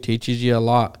 reality teaches you a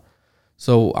lot.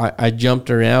 So I jumped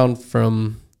around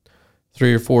from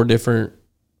 3 or 4 different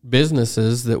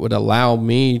businesses that would allow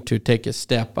me to take a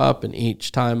step up, and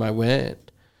each time I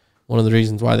went, one of the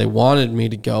reasons why they wanted me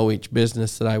to go, each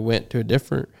business that I went to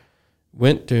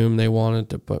them, they wanted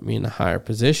to put me in a higher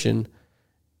position.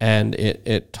 And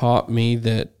it taught me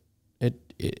that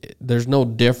there's no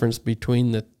difference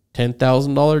between the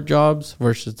 $10,000 jobs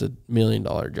versus the $1 million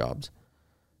jobs.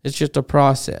 It's just a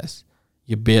process.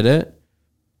 You bid it,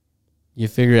 you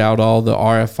figure out all the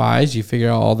RFIs, you figure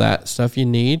out all that stuff you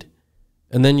need,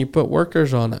 and then you put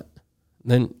workers on it.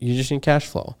 Then you just need cash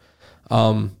flow.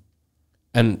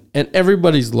 And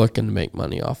everybody's looking to make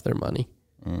money off their money.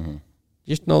 Mm-hmm.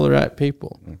 Just know the right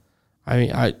people. Mm-hmm. I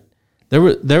mean,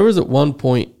 there was at one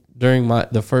point during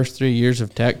the first 3 years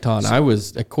of Tecton, I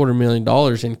was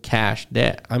 $250,000 in cash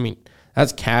debt. I mean,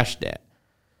 that's cash debt.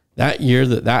 That year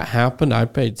that happened, I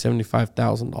paid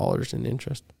 $75,000 in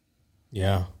interest.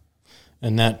 Yeah.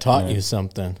 And that taught you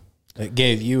something. It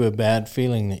gave you a bad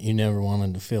feeling that you never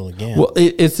wanted to feel again. Well,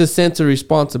 it's a sense of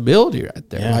responsibility right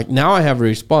there. Yeah. Like, now I have a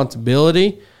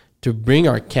responsibility to bring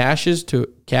our cash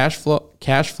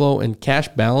flow and cash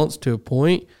balance to a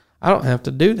point. I don't have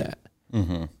to do that.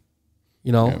 Mm-hmm.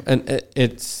 You know, and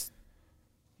that's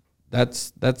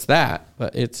that.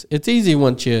 But it's easy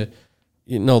once you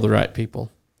know the right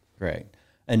people. Right.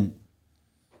 And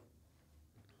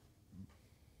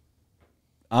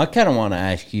I kind of want to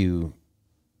ask you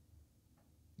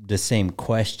the same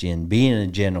question. Being a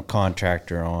general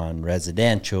contractor on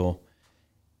residential,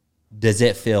 does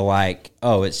it feel like,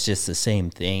 it's just the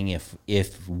same thing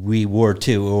if we were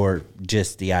to, or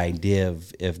just the idea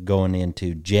of going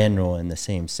into general in the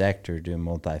same sector, doing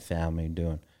multifamily,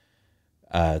 doing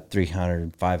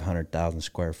 300, 500,000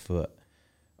 square foot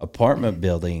apartment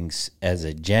buildings as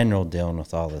a general, dealing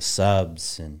with all the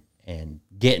subs and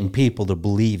getting people to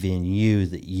believe in you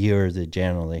that you're the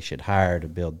general they should hire to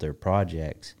build their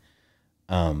projects.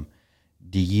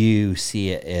 Do you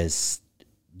see it as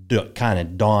kind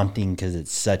of daunting because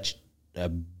it's such a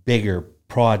bigger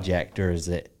project, or is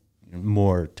it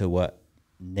more to what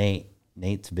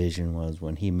Nate's vision was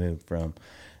when he moved from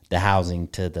the housing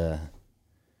to the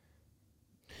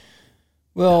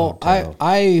hotel?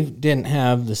 I didn't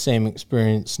have the same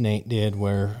experience Nate did,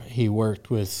 where he worked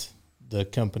with the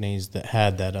companies that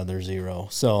had that other zero.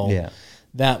 So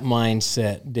that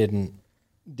mindset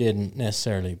didn't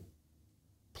necessarily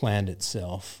plant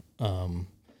itself.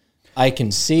 I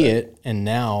can see it, and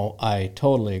now I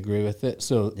totally agree with it.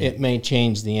 So it may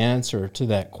change the answer to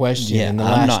that question in the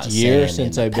last year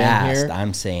since I've been here.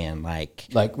 I'm saying like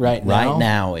right now. Right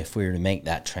now, if we were to make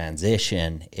that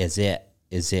transition, is it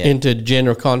into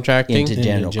general contracting? Into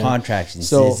general contracting.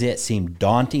 So, does it seem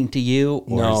daunting to you,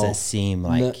 or does it seem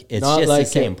like it's just like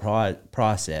the same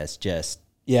process?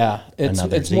 Yeah,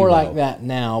 it's more like that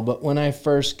now. But when I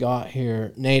first got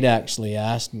here, Nate actually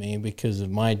asked me, because of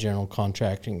my general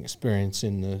contracting experience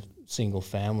in the single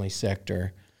family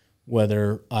sector,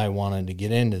 whether I wanted to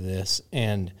get into this.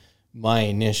 And my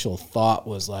initial thought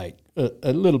was like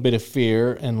a little bit of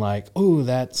fear and like, oh,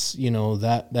 that's,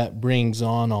 that brings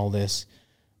on all this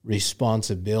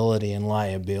responsibility and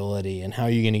liability, and how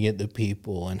you're going to get the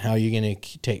people, and how you're going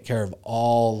to take care of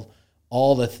all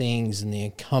the things and the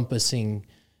encompassing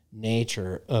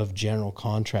nature of general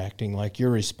contracting. Like, you're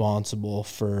responsible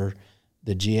for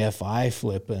the GFI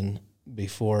flipping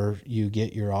before you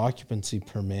get your occupancy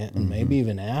permit, and maybe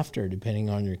even after, depending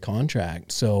on your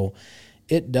contract. So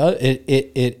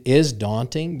it is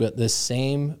daunting, but the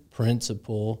same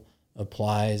principle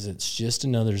applies. It's just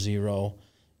another zero.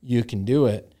 You can do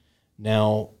it.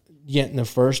 Now, getting the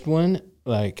first one,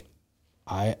 like,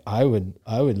 I would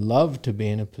love to be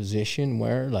in a position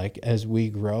where, like, as we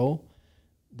grow,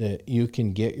 that you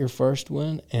can get your first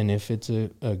one, and if it's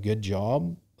a good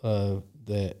job,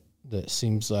 that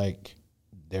seems like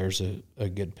there's a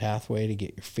good pathway to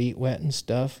get your feet wet and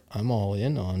stuff, I'm all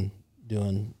in on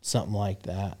doing something like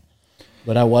that.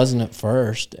 But I wasn't at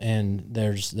first, and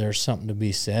there's something to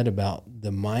be said about the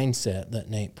mindset that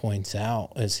Nate points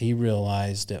out, as he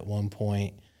realized at one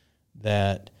point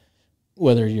that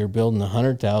whether you're building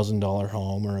 $100,000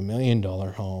 home or $1 million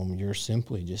home, you're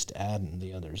simply just adding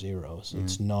the other zeros.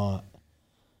 It's not.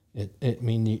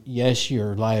 Yes,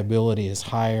 your liability is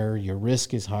higher, your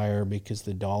risk is higher because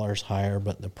the dollar's higher,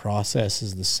 but the process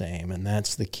is the same, and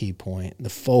that's the key point. The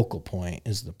focal point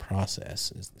is the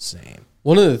process is the same.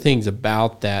 One of the things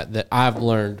about that I've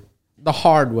learned the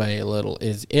hard way a little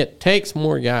is it takes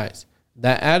more guys.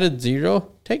 That added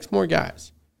zero takes more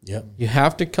guys. Yep. You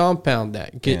have to compound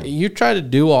that. You try to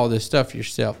do all this stuff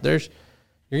yourself, you're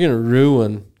going to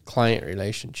ruin client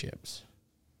relationships.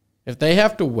 If they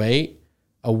have to wait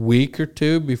a week or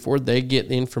two before they get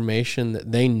the information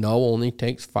that they know only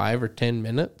takes 5 or 10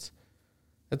 minutes,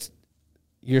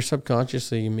 you're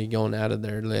subconsciously going to be going out of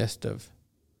their list of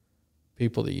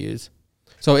people to use.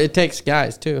 So it takes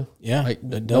guys too. Yeah,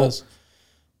 it does.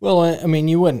 Well, I mean,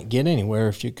 you wouldn't get anywhere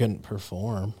if you couldn't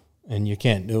perform, and you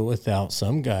can't do it without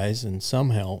some guys and some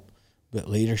help, but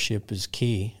leadership is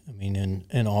key. I mean,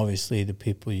 and obviously the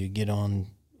people you get on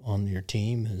your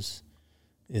team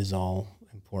is all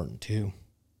important too.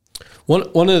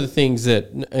 One of the things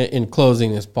that, in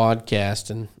closing this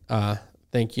podcast, and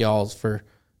thank you all for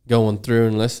going through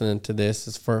and listening to this,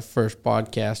 is for our first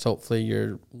podcast. Hopefully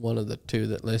you're one of the 2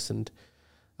 that listened.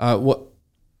 One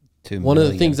of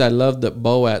the things I love that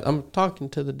Boaz, I'm talking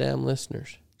to the damn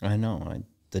listeners. I know,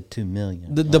 the 2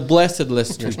 million. The blessed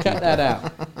listeners. Cut that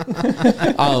out.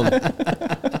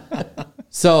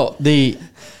 So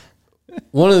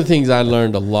one of the things I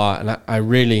learned a lot, and I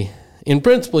really, in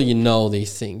principle,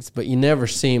 these things, but you never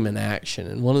see them in action.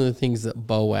 And one of the things that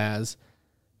Boaz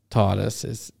taught us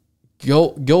is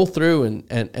go through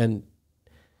and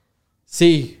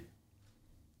see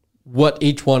what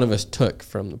each one of us took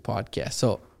from the podcast.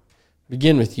 So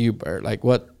begin with you, Burt. Like,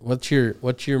 what's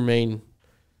your main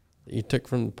that you took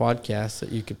from the podcast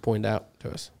that you could point out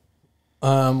to us?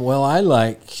 Well, I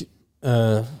like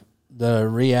the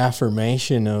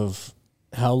reaffirmation of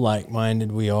how like-minded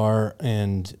we are,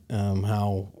 and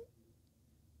how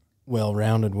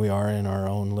well-rounded we are in our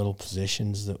own little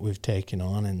positions that we've taken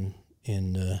on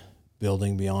in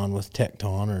building beyond with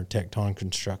Tecton or Tecton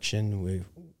Construction.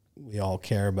 We all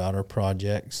care about our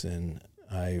projects, and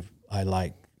I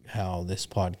like how this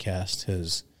podcast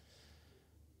has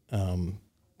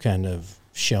kind of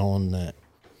shown that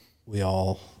we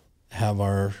all have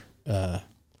our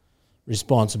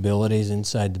responsibilities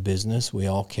inside the business. We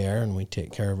all care, and we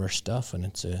take care of our stuff, and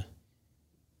it's a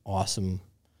awesome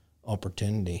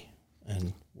opportunity.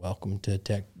 And welcome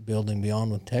to Building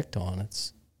Beyond with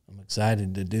Tecton. I'm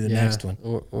excited to do the next one.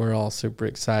 We're all super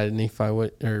excited. Nephi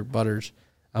or Butters,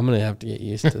 I'm gonna have to get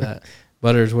used to that.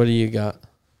 Butters, what do you got?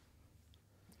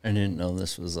 I didn't know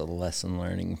this was a lesson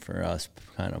learning for us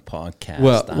kind of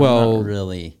podcast. I'm not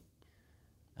really.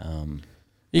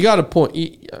 You got a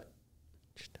point.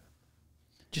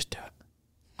 Just do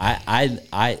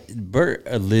it. Burt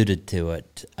alluded to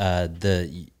it.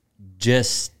 The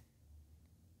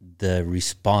the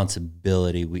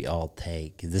responsibility we all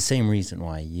take. The same reason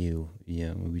why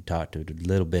we talked a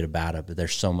little bit about it, but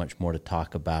there's so much more to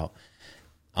talk about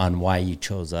on why you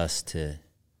chose us to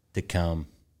come,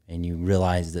 and you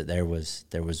realize that there was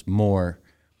more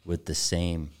with the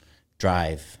same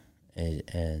drive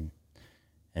and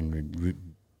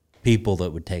people that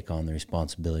would take on the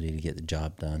responsibility to get the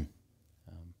job done,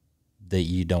 that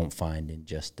you don't find in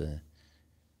just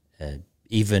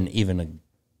even a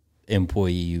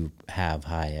employee you have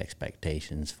high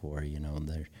expectations for.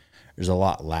 There's a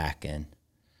lot lacking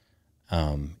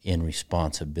in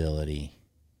responsibility,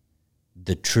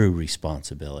 the true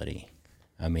responsibility.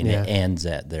 I mean, It ends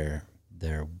at their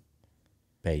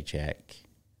paycheck.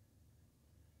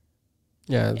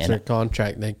 Yeah, it's their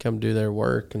contract. They come do their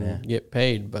work and get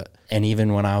paid. And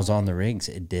even when I was on the rigs,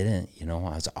 it didn't. I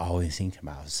was always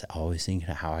thinking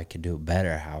how I could do it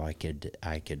better, how I could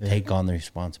take on the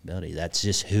responsibility. That's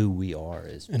just who we are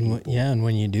as people. And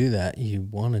when you do that, you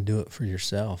want to do it for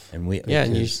yourself. And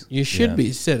you should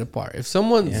be set apart. If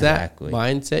someone's that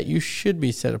mindset, you should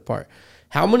be set apart.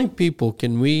 How many people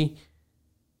can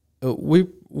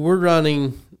we're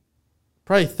running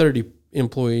probably 30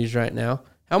 employees right now.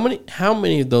 How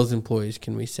many of those employees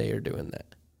can we say are doing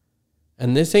that?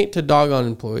 And this ain't to dog on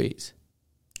employees.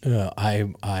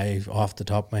 I off the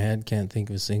top of my head can't think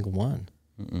of a single one.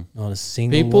 Not a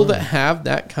single people one. That have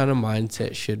that kind of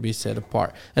mindset should be set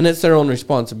apart, and it's their own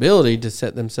responsibility to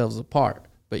set themselves apart.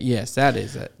 But yes,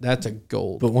 that's a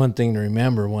goal. But one thing to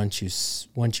remember: once you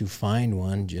find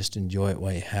one, just enjoy it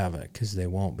while you have it, because they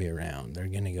won't be around. They're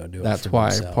going to go do it. That's why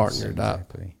I partnered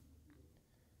up.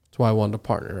 That's why I wanted to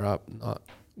partner up, not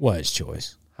wise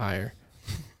choice. Hire.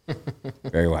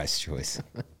 Very wise choice.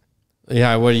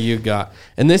 Yeah, what do you got?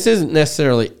 And this isn't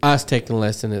necessarily us taking a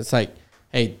lesson. It's like,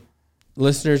 hey,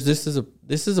 listeners, this is a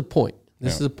point.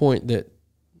 This is a point that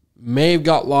may have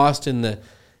got lost in the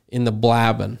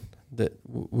blabbing that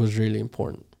was really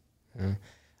important.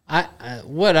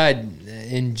 What I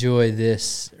enjoy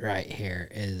this right here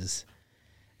is,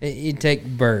 you take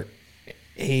Burt.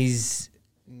 He's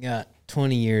got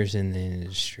 20 years in the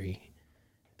industry,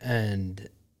 and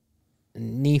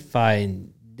Nephi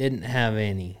didn't have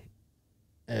any.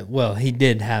 Well, he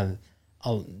did have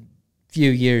a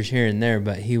few years here and there,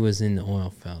 but he was in the oil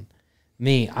field.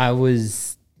 Me, I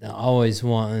was always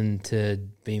wanting to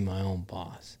be my own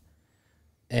boss.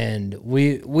 And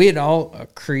we had all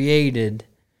created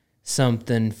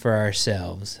something for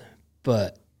ourselves,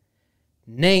 but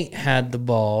Nate had the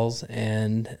balls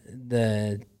and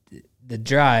the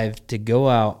drive to go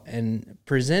out and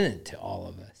present it to all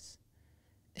of us.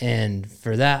 And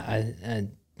for that, I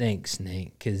thanks,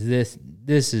 Nate, because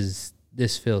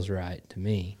this feels right to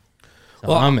me. So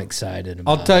well, I'm excited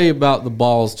about it. I'll tell you about the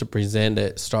balls to present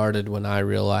it. Started when I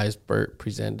realized Burt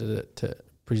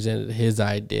presented his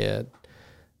idea a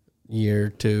year or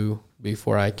two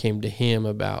before I came to him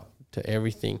about to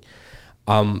everything.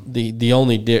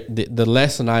 The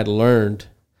lesson I learned,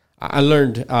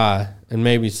 and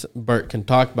maybe Burt can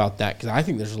talk about that, because I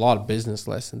think there's a lot of business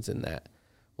lessons in that.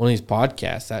 One of these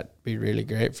podcasts, that'd be really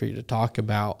great for you to talk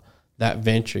about that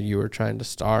venture you were trying to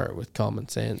start with Common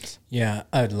Sense. Yeah,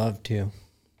 I'd love to.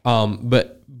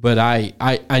 But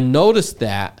I noticed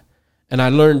that, and I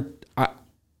learned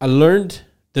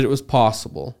that it was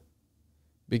possible,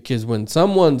 because when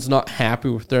someone's not happy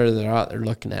with where they're out, they're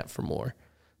looking at for more.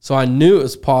 So I knew it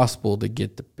was possible to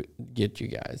get you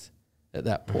guys at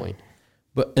that point.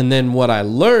 And then what I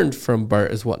learned from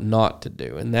Burt is what not to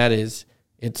do, and that is,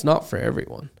 it's not for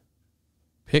everyone.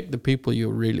 Pick the people you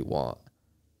really want.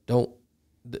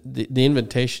 The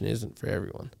invitation isn't for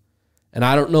everyone. And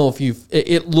I don't know if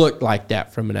it looked like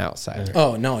that from an outsider.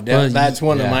 Oh no, that's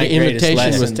one of my greatest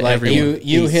lessons. Was to everyone.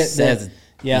 You hit that.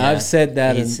 Yeah, I've said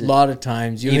that a lot of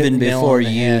times. Even before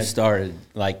you started,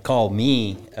 call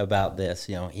me about this.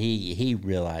 He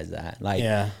realized that.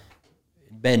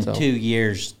 Been 2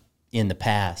 years in the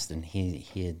past, and he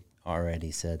had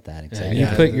already said that. Exactly. You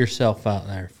put yourself out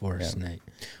there for us, Nate.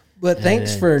 But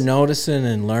thanks for noticing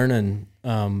and learning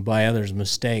by others'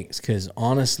 mistakes, because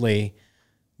honestly,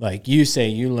 like you say,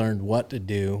 you learned what to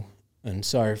do. And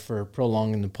sorry for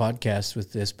prolonging the podcast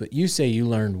with this, but you say you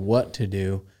learned what to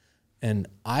do. And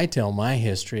I tell my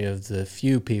history of the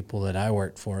few people that I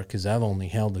worked for, because I've only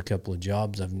held a couple of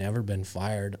jobs. I've never been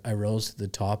fired. I rose to the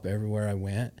top everywhere I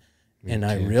went.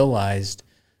 I realized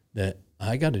that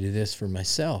I got to do this for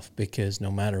myself, because no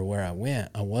matter where I went,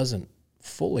 I wasn't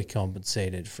fully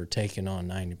compensated for taking on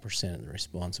 90% of the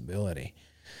responsibility.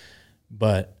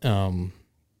 But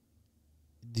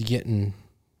getting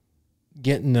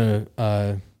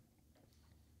the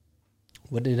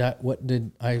what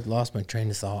did I lost my train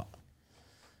of thought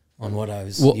on what I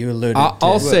was. Well, You alluded to.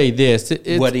 I'll say this.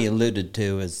 What he alluded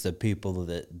to is the people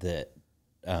that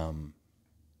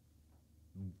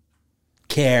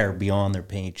care beyond their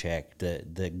paycheck,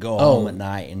 that go home at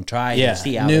night and try to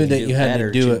see how knew they that do you had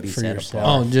better to do it be for set yourself.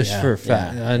 apart. Oh, just Yeah. for a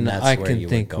fact. Yeah, And that's I where can you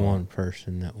think would of go. one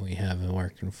person that we have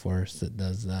working for us that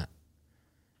does that.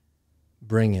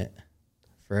 Bring it.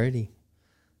 Freddie.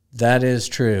 That is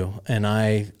true, and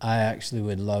I actually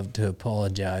would love to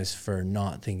apologize for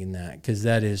not thinking that, because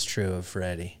that is true of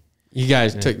Freddie. You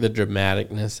guys took the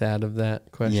dramaticness out of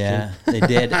that question. Yeah, they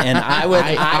did, and I would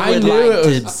I would knew like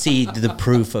it to see the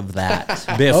proof of that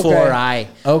before I.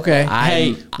 Okay,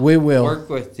 Hey, we will Work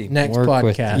with him. next Work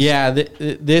with podcast. yeah,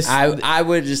 this I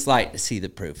would just like to see the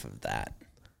proof of that.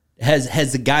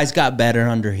 Has the guys got better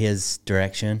under his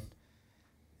direction?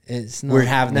 It's not We're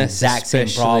having the exact same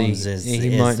especially- problems as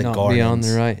he as might the not be on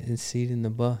Gardens. the right seat in the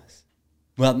bus.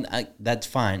 Well, that's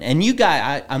fine. And you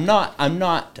guys, I'm not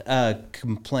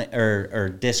or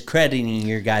discrediting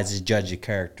your guys' judge of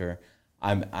character.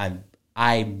 I'm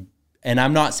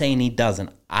not saying he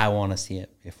doesn't. I want to see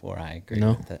it before I agree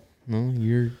No. with it. No,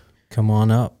 you're Come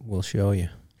on up, we'll show you.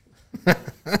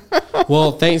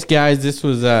 well, thanks guys. This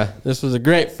was a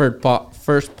great first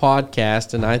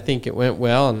podcast, and I think it went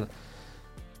well. And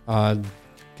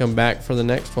come back for the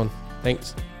next one.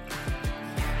 Thanks.